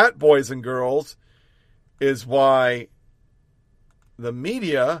 And that, boys and girls, is why the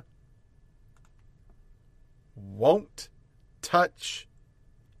media won't touch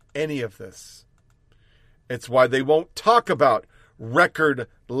any of this. It's why they won't talk about record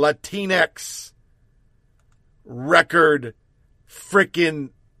Latinx, record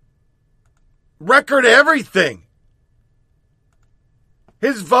everything.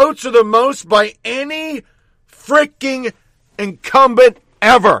 His votes are the most by any freaking incumbent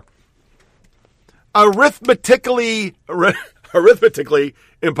ever. Arithmetically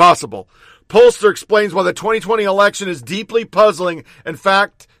impossible. Pollster explains why the 2020 election is deeply puzzling in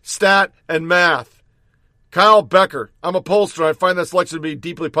fact, stat, and math. Kyle Becker, I'm a pollster. I find this election to be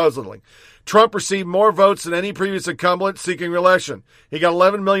deeply puzzling. Trump received more votes than any previous incumbent seeking re-election. He got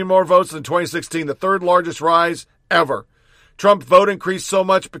 11 million more votes than 2016, the 3rd largest rise ever. Trump's vote increased so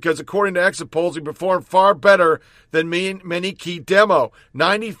much because, according to exit polls, he performed far better than many key demo.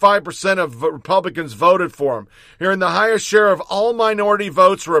 95% of Republicans voted for him. Hearing the highest share of all minority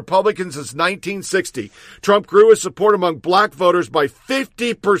votes for Republicans since 1960. Trump grew his support among black voters by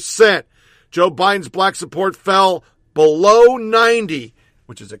 50%. Joe Biden's black support fell below 90,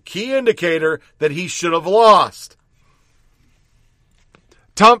 which is a key indicator that he should have lost.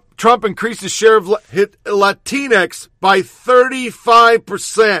 Trump increased his share of Latinx by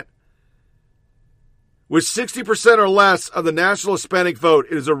 35%. With 60% or less of the national Hispanic vote,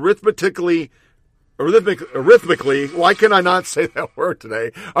 it is arithmetically, why can I not say that word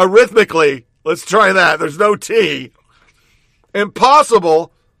today? Arithmetically, let's try that. There's no T.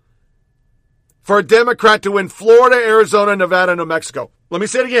 Impossible for a Democrat to win Florida, Arizona, Nevada, and New Mexico. Let me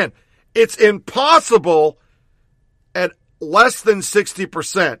say it again. It's impossible at less than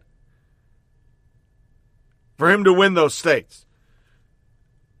 60% for him to win those states.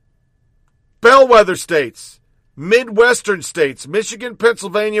 Bellwether states, Midwestern states, Michigan,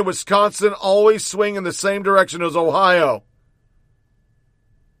 Pennsylvania, Wisconsin always swing in the same direction as Ohio.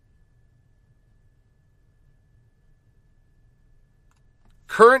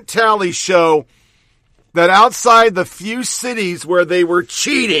 Current tallies show that outside the few cities where they were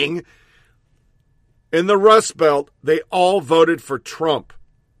cheating in the Rust Belt, they all voted for Trump.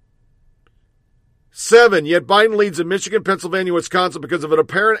 7, yet Biden leads in Michigan, Pennsylvania, Wisconsin because of an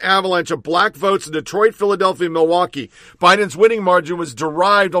apparent avalanche of black votes in Detroit, Philadelphia, and Milwaukee. Biden's winning margin was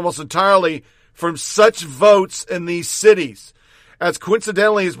derived almost entirely from such votes in these cities, as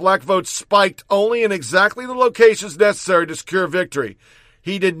coincidentally his black votes spiked only in exactly the locations necessary to secure victory.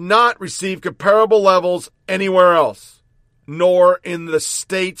 He did not receive comparable levels anywhere else, nor in the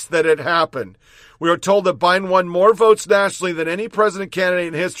states that it happened. We are told that Biden won more votes nationally than any president candidate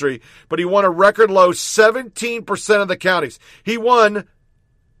in history, but he won a record low 17% of the counties. He only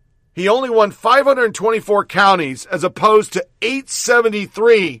won 524 counties as opposed to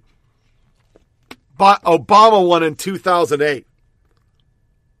 873 Obama won in 2008.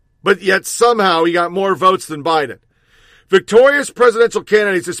 But yet somehow he got more votes than Biden. Victorious presidential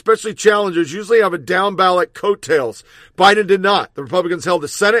candidates, especially challengers, usually have a down-ballot coattails. Biden did not. The Republicans held the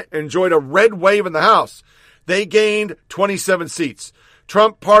Senate and enjoyed a red wave in the House. They gained 27 seats.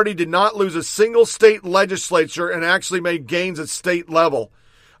 Trump party did not lose a single state legislature and actually made gains at state level.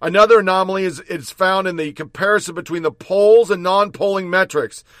 Another anomaly is found in the comparison between the polls and non-polling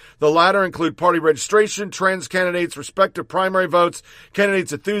metrics. The latter include party registration, trends, candidates' respective primary votes,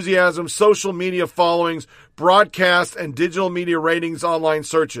 candidates' enthusiasm, social media followings, broadcast and digital media ratings, online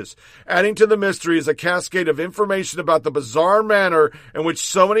searches. Adding to the mystery is a cascade of information about the bizarre manner in which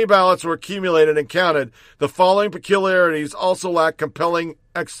so many ballots were accumulated and counted. The following peculiarities also lack compelling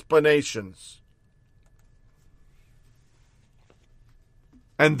explanations.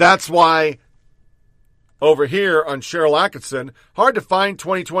 And that's why over here on Sharyl Attkisson, hard to find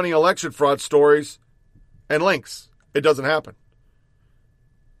 2020 election fraud stories and links. It doesn't happen.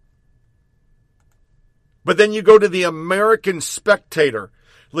 But then you go to the American Spectator.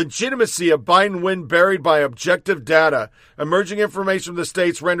 Legitimacy of Biden win buried by objective data. Emerging information from the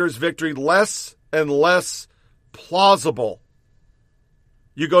states renders victory less and less plausible.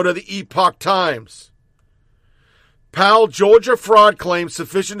 You go to the Epoch Times. Powell, Georgia fraud claims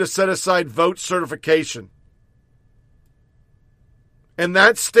sufficient to set aside vote certification. In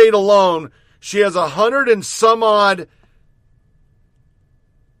that state alone, she has 100 and some odd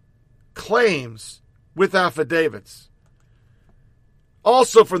claims with affidavits.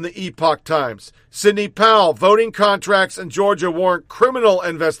 Also from the Epoch Times, Sidney Powell, voting contracts in Georgia warrant criminal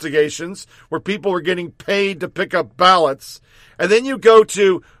investigations where people were getting paid to pick up ballots. And then you go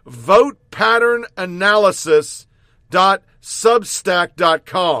to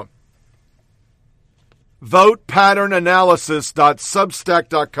votepatternanalysis.substack.com.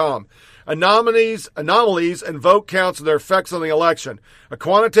 votepatternanalysis.substack.com. Anomalies and vote counts and their effects on the election. A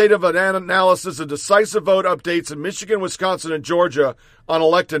quantitative analysis of decisive vote updates in Michigan, Wisconsin, and Georgia on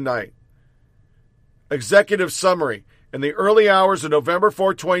election night. Executive summary. In the early hours of November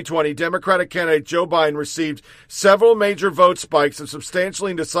 4, 2020, Democratic candidate Joe Biden received several major vote spikes and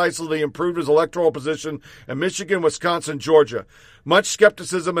substantially and decisively improved his electoral position in Michigan, Wisconsin, and Georgia. Much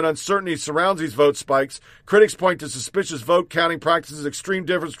skepticism and uncertainty surrounds these vote spikes. Critics point to suspicious vote counting practices, extreme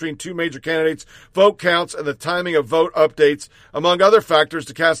difference between two major candidates, vote counts, and the timing of vote updates, among other factors,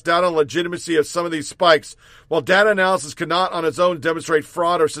 to cast doubt on the legitimacy of some of these spikes. While data analysis cannot on its own demonstrate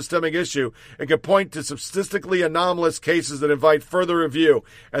fraud or systemic issue, it can point to statistically anomalous cases that invite further review.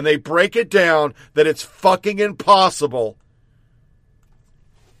 And they break it down that it's fucking impossible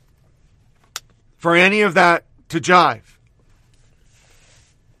for any of that to jive.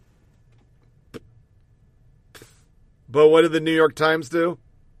 But what did the New York Times do?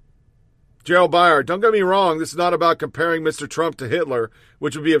 Gerald Byer, don't get me wrong, this is not about comparing Mr. Trump to Hitler,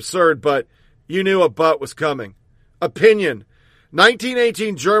 which would be absurd, but you knew a butt was coming. Opinion.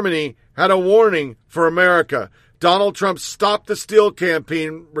 1918 Germany had a warning for America. Donald Trump's Stop the Steal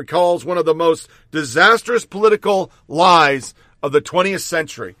campaign recalls one of the most disastrous political lies of the 20th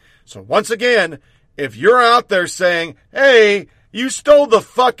century. So once again, if you're out there saying, hey, you stole the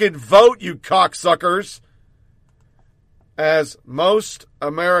fucking vote, you cocksuckers, as most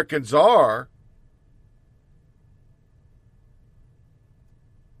Americans are,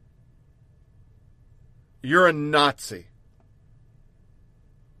 you're a Nazi.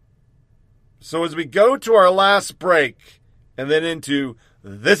 So as we go to our last break and then into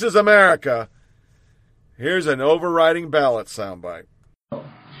This is America, here's an overriding ballot soundbite.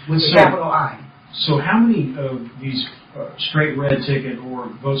 With a capital I. So how many of these straight red ticket or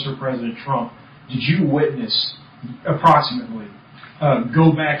votes for President Trump did you witness approximately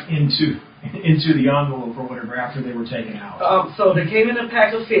go back into the envelope or whatever after they were taken out? So they came in a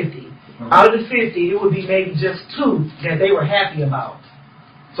pack of 50. Okay. Out of the 50, it would be maybe just 2 that they were happy about.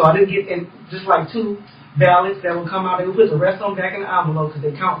 So I didn't get just like 2 ballots that would come out. They would put the rest of them back in the envelope because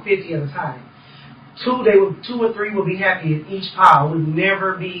they count 50 at a time. 2 or 3 would be happy in each pile. Would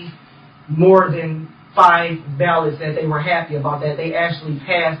never be more than 5 ballots that they were happy about that they actually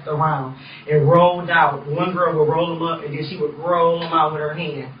passed around and rolled out. One girl would roll them up and then she would roll them out with her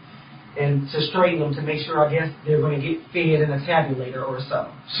hand and to straighten them to make sure, I guess, they're going to get fed in a tabulator or so.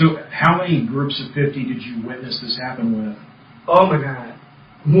 So how many groups of 50 did you witness this happen with? Oh, my God.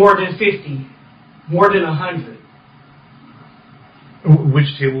 More than 50. More than 100.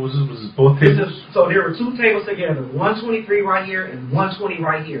 Which table was this? Was this both tables? So there were 2 tables together, 123 right here and 120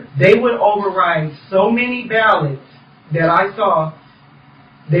 right here. They would override so many ballots that I saw.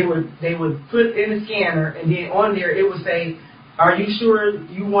 They would put in the scanner, and then on there it would say, "Are you sure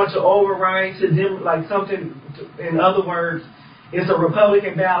you want to override to them?" Like something. In other words, it's a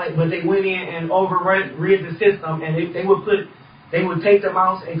Republican ballot, but they went in and overrid the system, and they would take the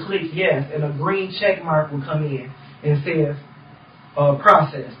mouse and click yes, and a green check mark would come in and says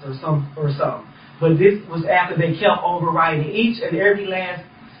processed or so. But this was after they kept overriding each and every last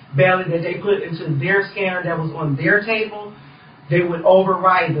ballot that they put into their scanner that was on their table. They would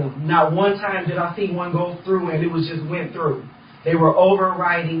override them. Not one time did I see one go through and it was just went through. They were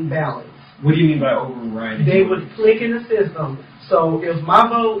overriding ballots. What do you mean by overriding? They would click in the system. So if my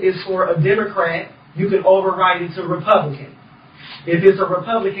vote is for a Democrat, you can override it to Republican. If it's a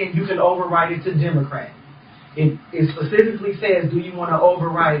Republican, you can override it to Democrat. It specifically says, do you want to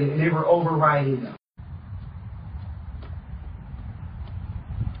override it? And they were overriding them.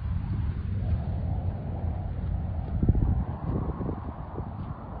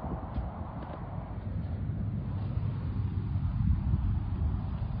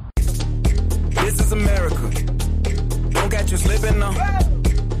 This is America. slipping now.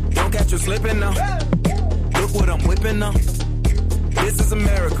 Don't catch you slipping now. Look what I'm whipping now. This is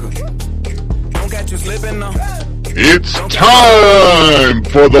America. Don't catch you slipping now. It's time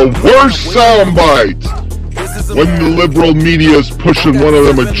for the worst soundbite. When the liberal media is pushing one of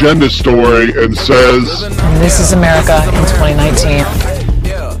them agenda story and says, "This is America in 2019."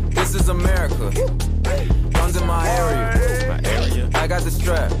 Yeah, this is America. Guns in my area. I got the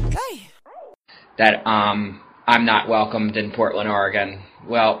strap. That I'm not welcomed in Portland, Oregon.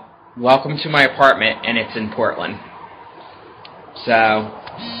 Well, welcome to my apartment, and it's in Portland. So,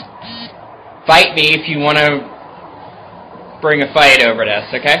 fight me if you want to bring a fight over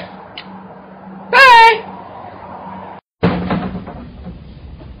this, okay? Bye!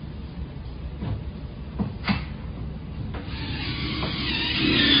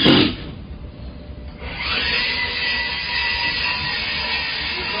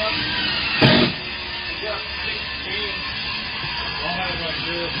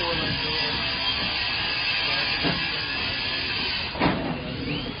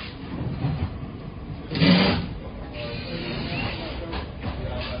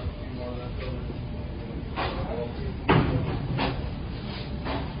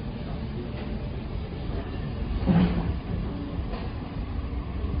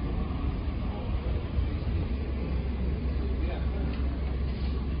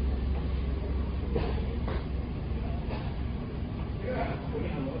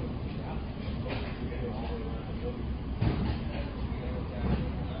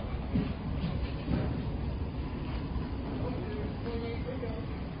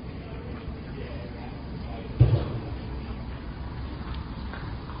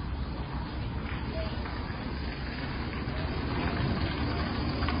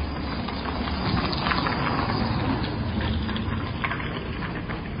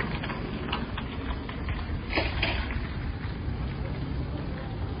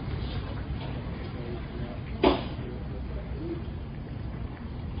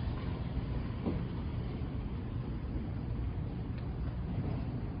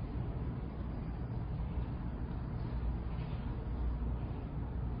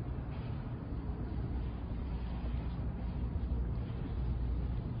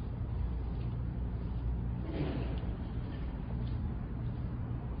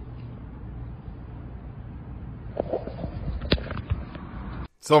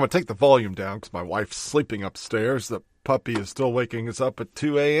 So I'm going to take the volume down because my wife's sleeping upstairs. The puppy is still waking us up at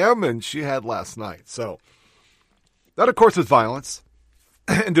 2 a.m. and she had last night. So that, of course, is violence.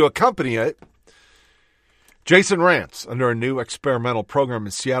 And to accompany it, Jason rants. Under a new experimental program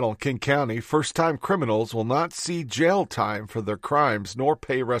in Seattle and King County, first-time criminals will not see jail time for their crimes nor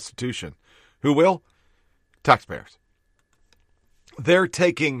pay restitution. Who will? Taxpayers. They're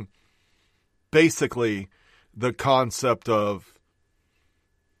taking basically the concept of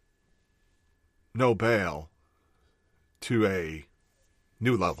no bail to a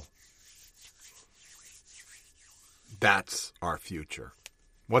new level. That's our future.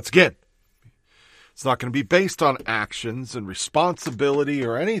 Once again, it's not going to be based on actions and responsibility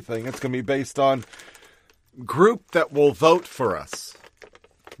or anything. It's going to be based on group that will vote for us.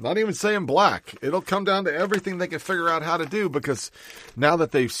 Not even saying black. It'll come down to everything they can figure out how to do, because now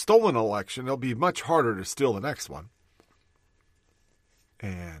that they've stolen an election, it'll be much harder to steal the next one.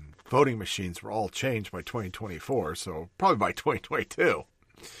 And voting machines will all change by 2024, so probably by 2022.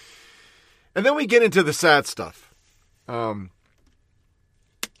 And then we get into the sad stuff. I'll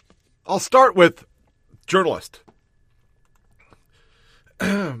start with journalist.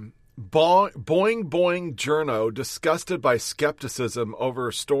 Boing Journo, disgusted by skepticism over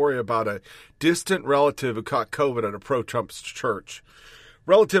a story about a distant relative who caught COVID at a pro-Trump church.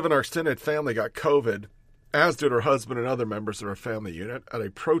 Relative in our extended family got COVID, as did her husband and other members of her family unit, at a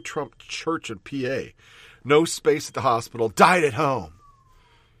pro-Trump church in PA. No space at the hospital. Died at home.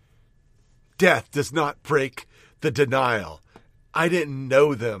 Death does not break the denial. I didn't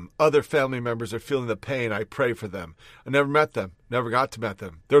know them. Other family members are feeling the pain. I pray for them. I never met them. Never got to meet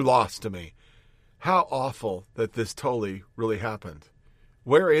them. They're lost to me. How awful that this totally really happened.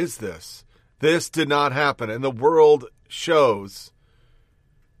 Where is this? This did not happen. And the world shows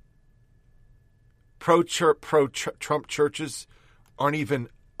pro-Trump churches aren't even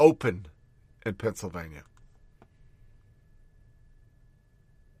open in Pennsylvania.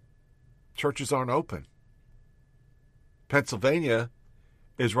 Churches aren't open. Pennsylvania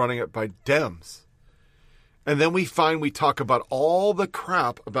is running it by Dems. And then we talk about all the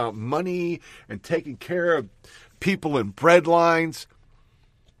crap about money and taking care of people in bread lines.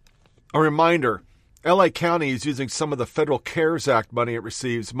 A reminder, LA County is using some of the federal CARES Act money it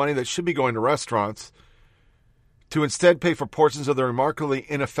receives, money that should be going to restaurants, to instead pay for portions of their remarkably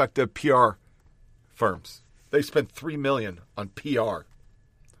ineffective PR firms. They spent $3 million on PR.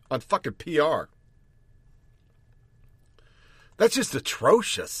 On fucking PR. That's just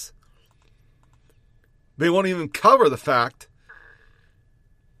atrocious. They won't even cover the fact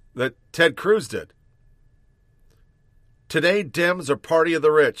that Ted Cruz did. Today, Dems are party of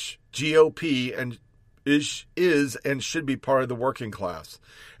the rich. GOP and is and should be part of the working class.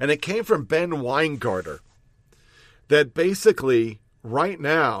 And it came from Ben Weingarter that basically right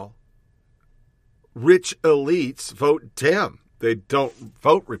now, rich elites vote Dem. They don't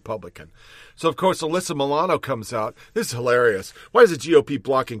vote Republican. So, of course, Alyssa Milano comes out. This is hilarious. Why is the GOP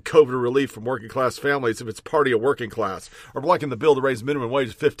blocking COVID relief from working class families if it's party of working class? Or blocking the bill to raise minimum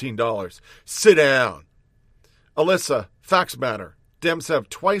wage to $15? Sit down. Alyssa, facts matter. Dems have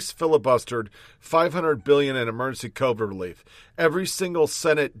twice filibustered $500 billion in emergency COVID relief. Every single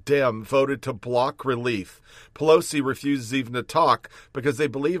Senate Dem voted to block relief. Pelosi refuses even to talk because they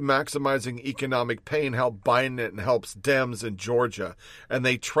believe maximizing economic pain helps Biden and helps Dems in Georgia, and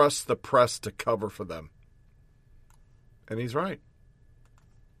they trust the press to cover for them. And he's right.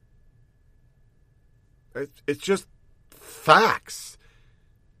 It's just facts.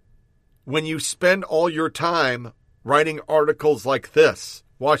 When you spend all your time writing articles like this,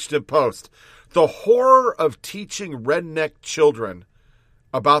 Washington Post, the horror of teaching redneck children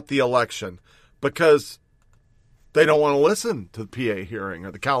about the election because they don't want to listen to the PA hearing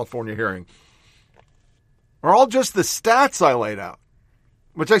or the California hearing, are all just the stats I laid out,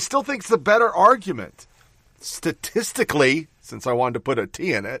 which I still think is the better argument. Statistically, since I wanted to put a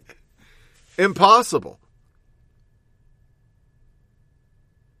T in it, impossible.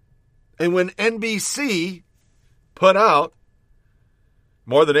 And when NBC put out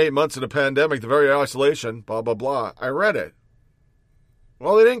more than 8 months in a pandemic, the very isolation, blah, blah, blah, I read it.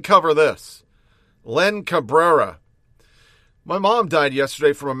 Well, they didn't cover this. Len Cabrera. My mom died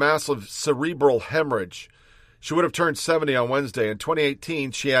yesterday from a massive cerebral hemorrhage. She would have turned 70 on Wednesday. In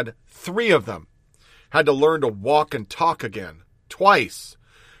 2018, she had 3 of them. Had to learn to walk and talk again. Twice.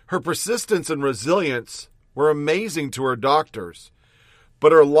 Her persistence and resilience were amazing to her doctors.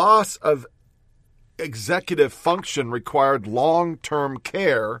 But her loss of executive function required long-term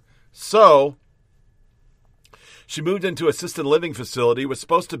care, so she moved into assisted living facility. It was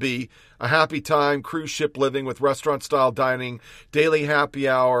supposed to be a happy time, cruise ship living with restaurant-style dining, daily happy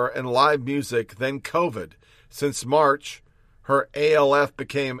hour, and live music, then COVID. Since March, her ALF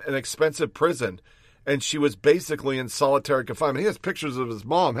became an expensive prison, and she was basically in solitary confinement. He has pictures of his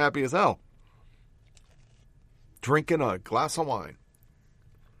mom, happy as hell, drinking a glass of wine.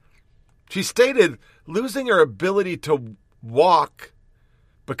 She stated losing her ability to walk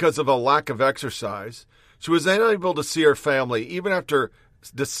because of a lack of exercise. She was unable to see her family. Even after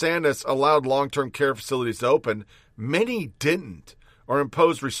DeSantis allowed long-term care facilities to open, many didn't or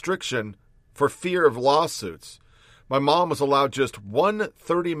imposed restriction for fear of lawsuits. My mom was allowed just one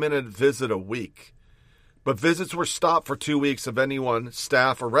 30-minute visit a week. But visits were stopped for 2 weeks if anyone,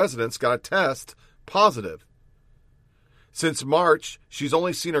 staff or residents, got a test positive. Since March, she's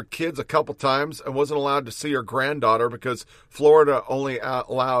only seen her kids a couple times and wasn't allowed to see her granddaughter because Florida only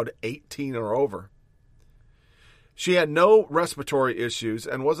allowed 18 or over. She had no respiratory issues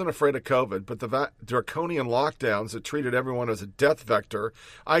and wasn't afraid of COVID, but the draconian lockdowns that treated everyone as a death vector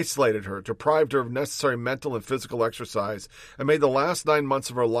isolated her, deprived her of necessary mental and physical exercise, and made the last 9 months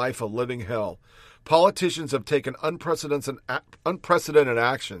of her life a living hell. Politicians have taken unprecedented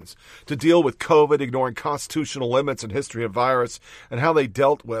actions to deal with COVID, ignoring constitutional limits and history of virus and how they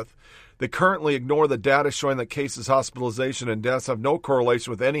dealt with. They currently ignore the data showing that cases, hospitalization, and deaths have no correlation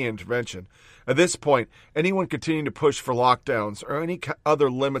with any intervention. At this point, anyone continuing to push for lockdowns or any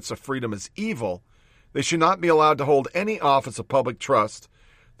other limits of freedom is evil. They should not be allowed to hold any office of public trust.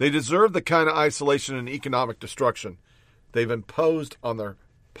 They deserve the kind of isolation and economic destruction they've imposed on their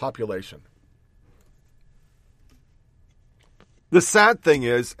population. The sad thing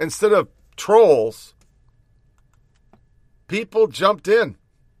is, instead of trolls, people jumped in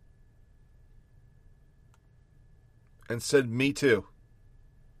and said, me too.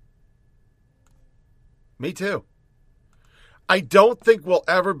 Me too. I don't think we'll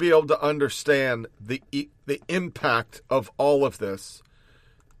ever be able to understand the impact of all of this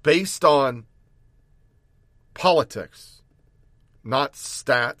based on politics, not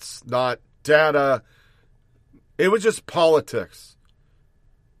stats, not data. It was just politics.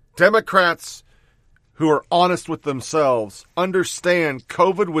 Democrats who are honest with themselves understand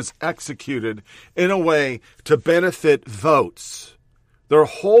COVID was executed in a way to benefit votes. Their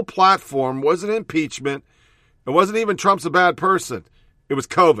whole platform wasn't impeachment. It wasn't even Trump's a bad person. It was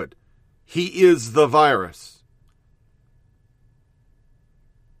COVID. He is the virus.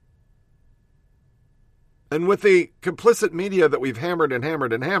 And with the complicit media that we've hammered and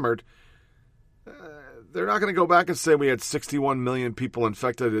hammered and hammered, they're not going to go back and say we had 61 million people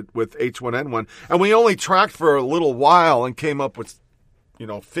infected with H1N1. And we only tracked for a little while and came up with,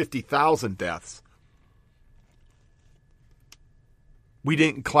 50,000 deaths. We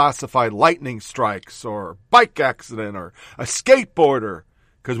didn't classify lightning strikes or bike accident or a skateboarder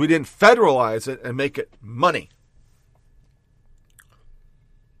because we didn't federalize it and make it money.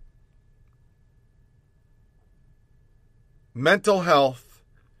 Mental health,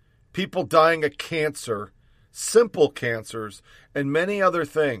 people dying of cancer, simple cancers, and many other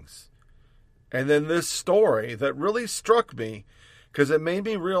things. And then this story that really struck me because it made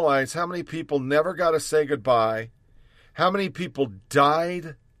me realize how many people never got to say goodbye, how many people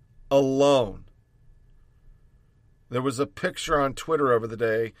died alone. There was a picture on Twitter over the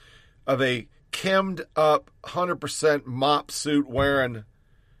day of a chemmed up 100% mop suit wearing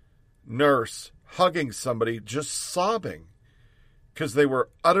nurse hugging somebody, just sobbing because they were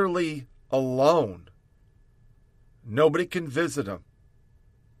utterly alone. Nobody can visit them.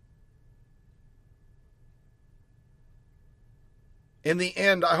 In the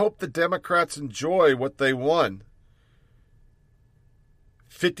end, I hope the Democrats enjoy what they won.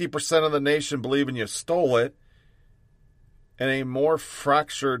 50% of the nation believing you stole it, and a more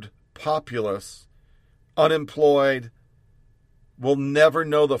fractured populace, unemployed, will never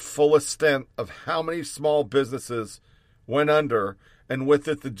know the full extent of how many small businesses went under, and with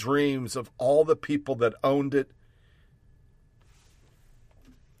it the dreams of all the people that owned it.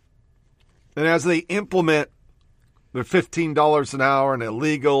 And as they implement their $15 an hour and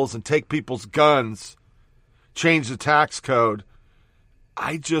illegals and take people's guns, change the tax code,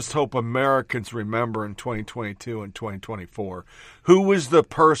 I just hope Americans remember in 2022 and 2024, who was the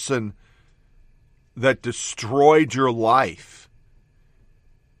person that destroyed your life?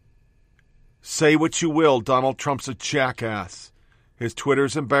 Say what you will, Donald Trump's a jackass. His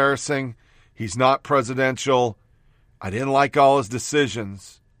Twitter's embarrassing. He's not presidential. I didn't like all his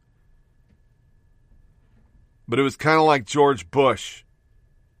decisions. But it was kind of like George Bush.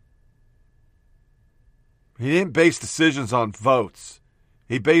 He didn't base decisions on votes.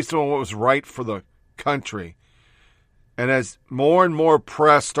 He based it on what was right for the country. And as more and more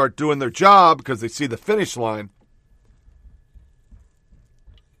press start doing their job because they see the finish line,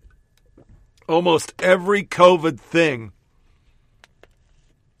 almost every COVID thing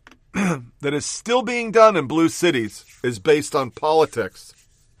that is still being done in blue cities is based on politics,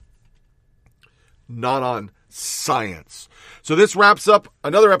 not on science. So this wraps up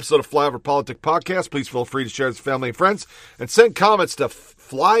another episode of Flyover Politic Podcast. Please feel free to share this with family and friends and send comments to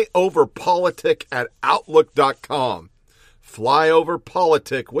flyoverpolitic@outlook.com.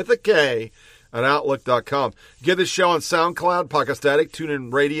 Flyoverpolitic with a K at outlook.com. Get this show on SoundCloud, Podcast Addict,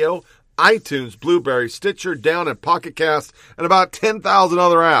 TuneIn Radio, iTunes, Blueberry, Stitcher, Down, and Pocket Cast, and about 10,000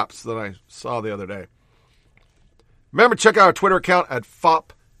 other apps that I saw the other day. Remember, check out our Twitter account at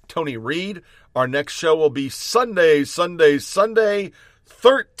FOP Tony Reed. Our next show will be Sunday 13.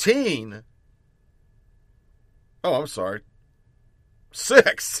 Oh, I'm sorry.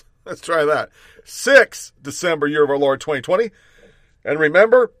 6. Let's try that. 6 December, year of our Lord 2020. And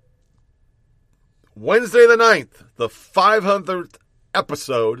remember, Wednesday the 9th, the 500th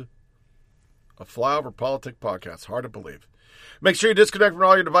episode of Flyover Politic Podcast. Hard to believe. Make sure you disconnect from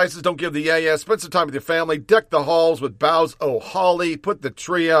all your devices. Don't give the yeah. Spend some time with your family. Deck the halls with boughs o' holly. Put the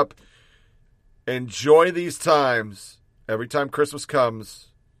tree up. Enjoy these times. Every time Christmas comes,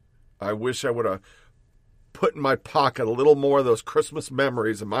 I wish I would have put in my pocket a little more of those Christmas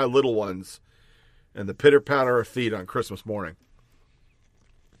memories of my little ones and the pitter-patter of feet on Christmas morning.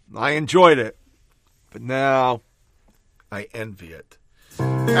 I enjoyed it, but now I envy it.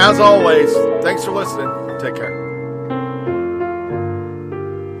 As always, thanks for listening. Take care.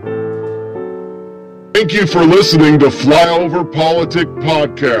 Thank you for listening to Flyover Politic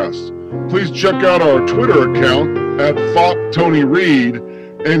Podcast. Please check out our Twitter account at FOP Tony Reed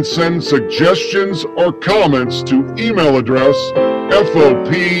and send suggestions or comments to email address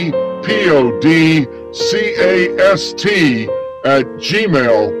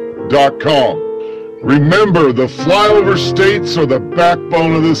foppodcast@gmail.com. Remember, the flyover states are the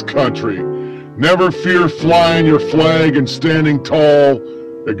backbone of this country. Never fear flying your flag and standing tall.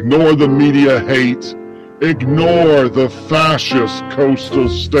 Ignore the media hate. Ignore the fascist coastal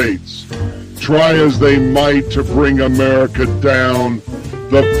states. Try as they might to bring America down,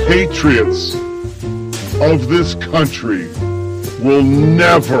 the patriots of this country will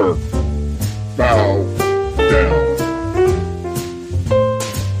never bow